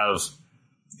 Like you have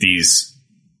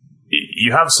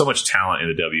so much talent in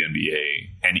the WNBA.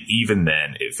 And even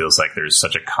then it feels like there's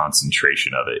such a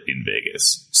concentration of it in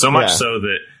Vegas. So much so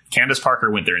that Candace Parker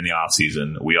went there in the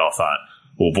offseason. We all thought,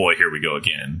 well, boy, here we go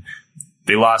again.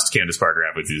 They lost Candace Parker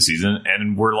halfway through the season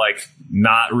and were like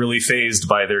not really fazed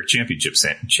by their championship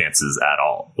chances at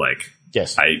all. Like,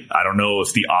 yes, I don't know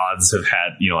if the odds have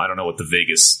had, I don't know what the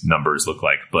Vegas numbers look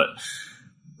like, but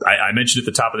I mentioned at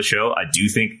the top of the show, I do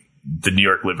think the New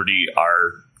York Liberty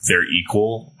they're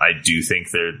equal. I do think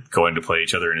they're going to play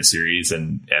each other in a series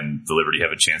and the Liberty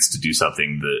have a chance to do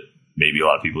something that maybe a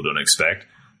lot of people don't expect,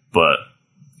 but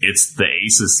it's the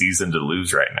Aces season to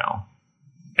lose right now.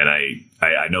 And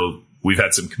I know we've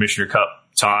had some Commissioner Cup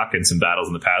talk and some battles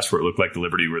in the past where it looked like the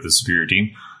Liberty were the superior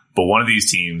team. But one of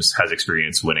these teams has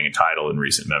experience winning a title in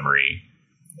recent memory.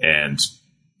 And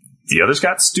the other's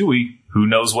got Stewie, who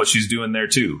knows what she's doing there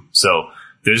too. So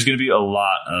there's going to be a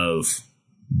lot of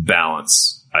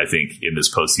balance, I think, in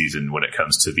this postseason when it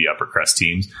comes to the upper crust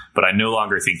teams. But I no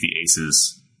longer think the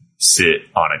Aces sit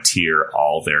on a tier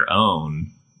all their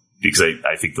own, because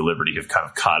I think the Liberty have kind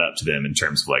of caught up to them in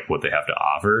terms of like what they have to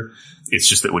offer. It's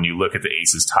just that when you look at the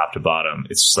Aces top to bottom,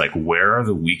 it's just like, where are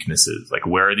the weaknesses? Like,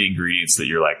 where are the ingredients that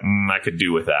you're like, I could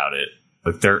do without it?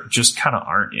 But there just kind of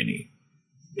aren't any.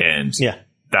 And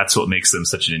that's what makes them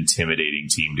such an intimidating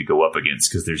team to go up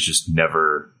against, because there's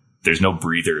no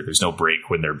breather. There's no break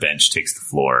when their bench takes the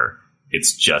floor.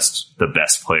 It's just the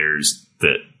best players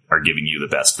that are giving you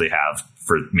the best they have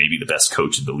for maybe the best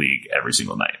coach in the league every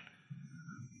single night.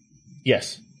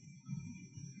 Yes.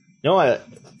 No,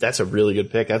 that's a really good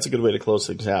pick. That's a good way to close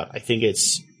things out. I think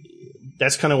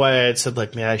that's kind of why I had said,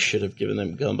 like, man, I should have given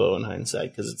them gumbo in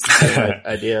hindsight, because it's the same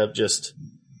idea of just,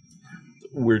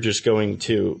 we're just going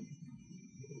to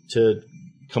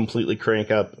completely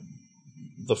crank up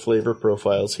the flavor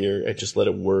profiles here and just let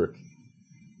it work.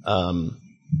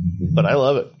 But I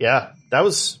love it. Yeah. That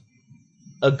was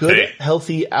a good,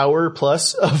 healthy hour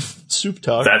plus of soup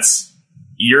talk.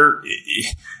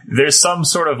 There's some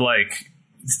sort of like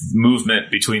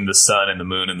movement between the sun and the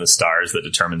moon and the stars that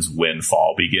determines when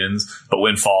fall begins. But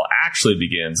when fall actually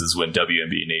begins is when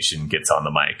WNBA Nation gets on the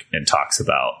mic and talks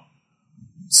about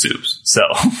soups. So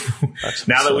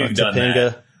now that we've done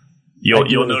that,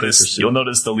 you'll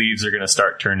notice the leaves are going to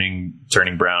start turning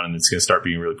brown, and it's going to start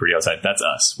being really pretty outside. That's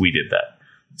us. We did that.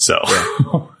 So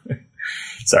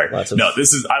sorry.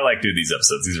 I like doing these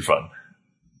episodes. These are fun.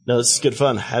 No, this is good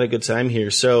fun. Had a good time here.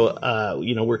 So,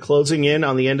 we're closing in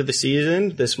on the end of the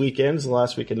season. This weekend is the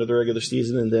last weekend of the regular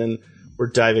season, and then we're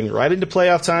diving right into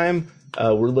playoff time.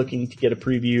 We're looking to get a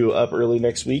preview up early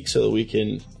next week so that we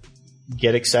can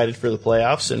get excited for the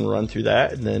playoffs and run through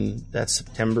that. And then that's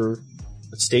September.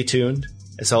 But stay tuned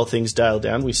as all things dial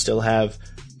down. We still have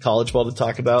college ball to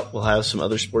talk about. We'll have some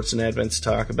other sports and advents to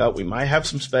talk about. We might have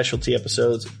some specialty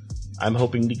episodes. I'm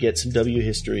hoping to get some W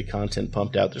history content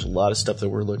pumped out. There's a lot of stuff that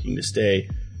we're looking to stay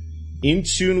in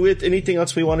tune with. Anything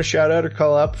else we want to shout out or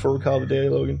call out before we call it a day,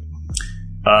 Logan?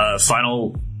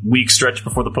 Final week stretch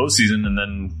before the postseason, and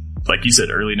then, like you said,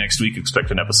 early next week,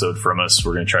 expect an episode from us.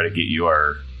 We're going to try to get you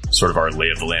our lay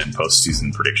of the land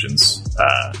postseason predictions,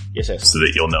 yes, so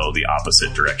that you'll know the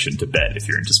opposite direction to bet if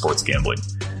you're into sports gambling.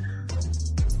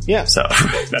 Yeah, so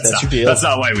that's your deal. That's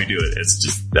not why we do it.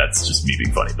 That's just me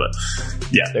being funny. But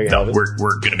yeah, we're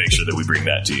going to make sure that we bring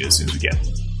that to you as soon as we can.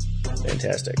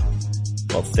 Fantastic.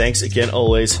 Well, thanks again,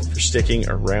 always, for sticking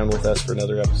around with us for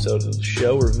another episode of the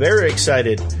show. We're very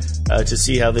excited to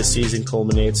see how this season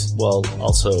culminates, while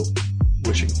also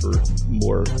wishing for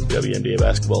more WNBA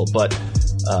basketball. But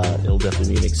it'll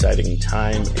definitely be an exciting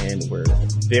time, and we're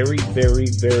very, very,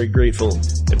 very grateful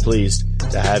and pleased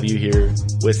to have you here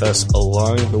with us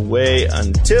along the way.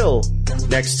 Until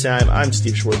next time, I'm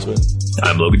Steve Schwartzman.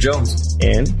 I'm Logan Jones.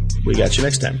 And we got you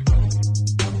next time.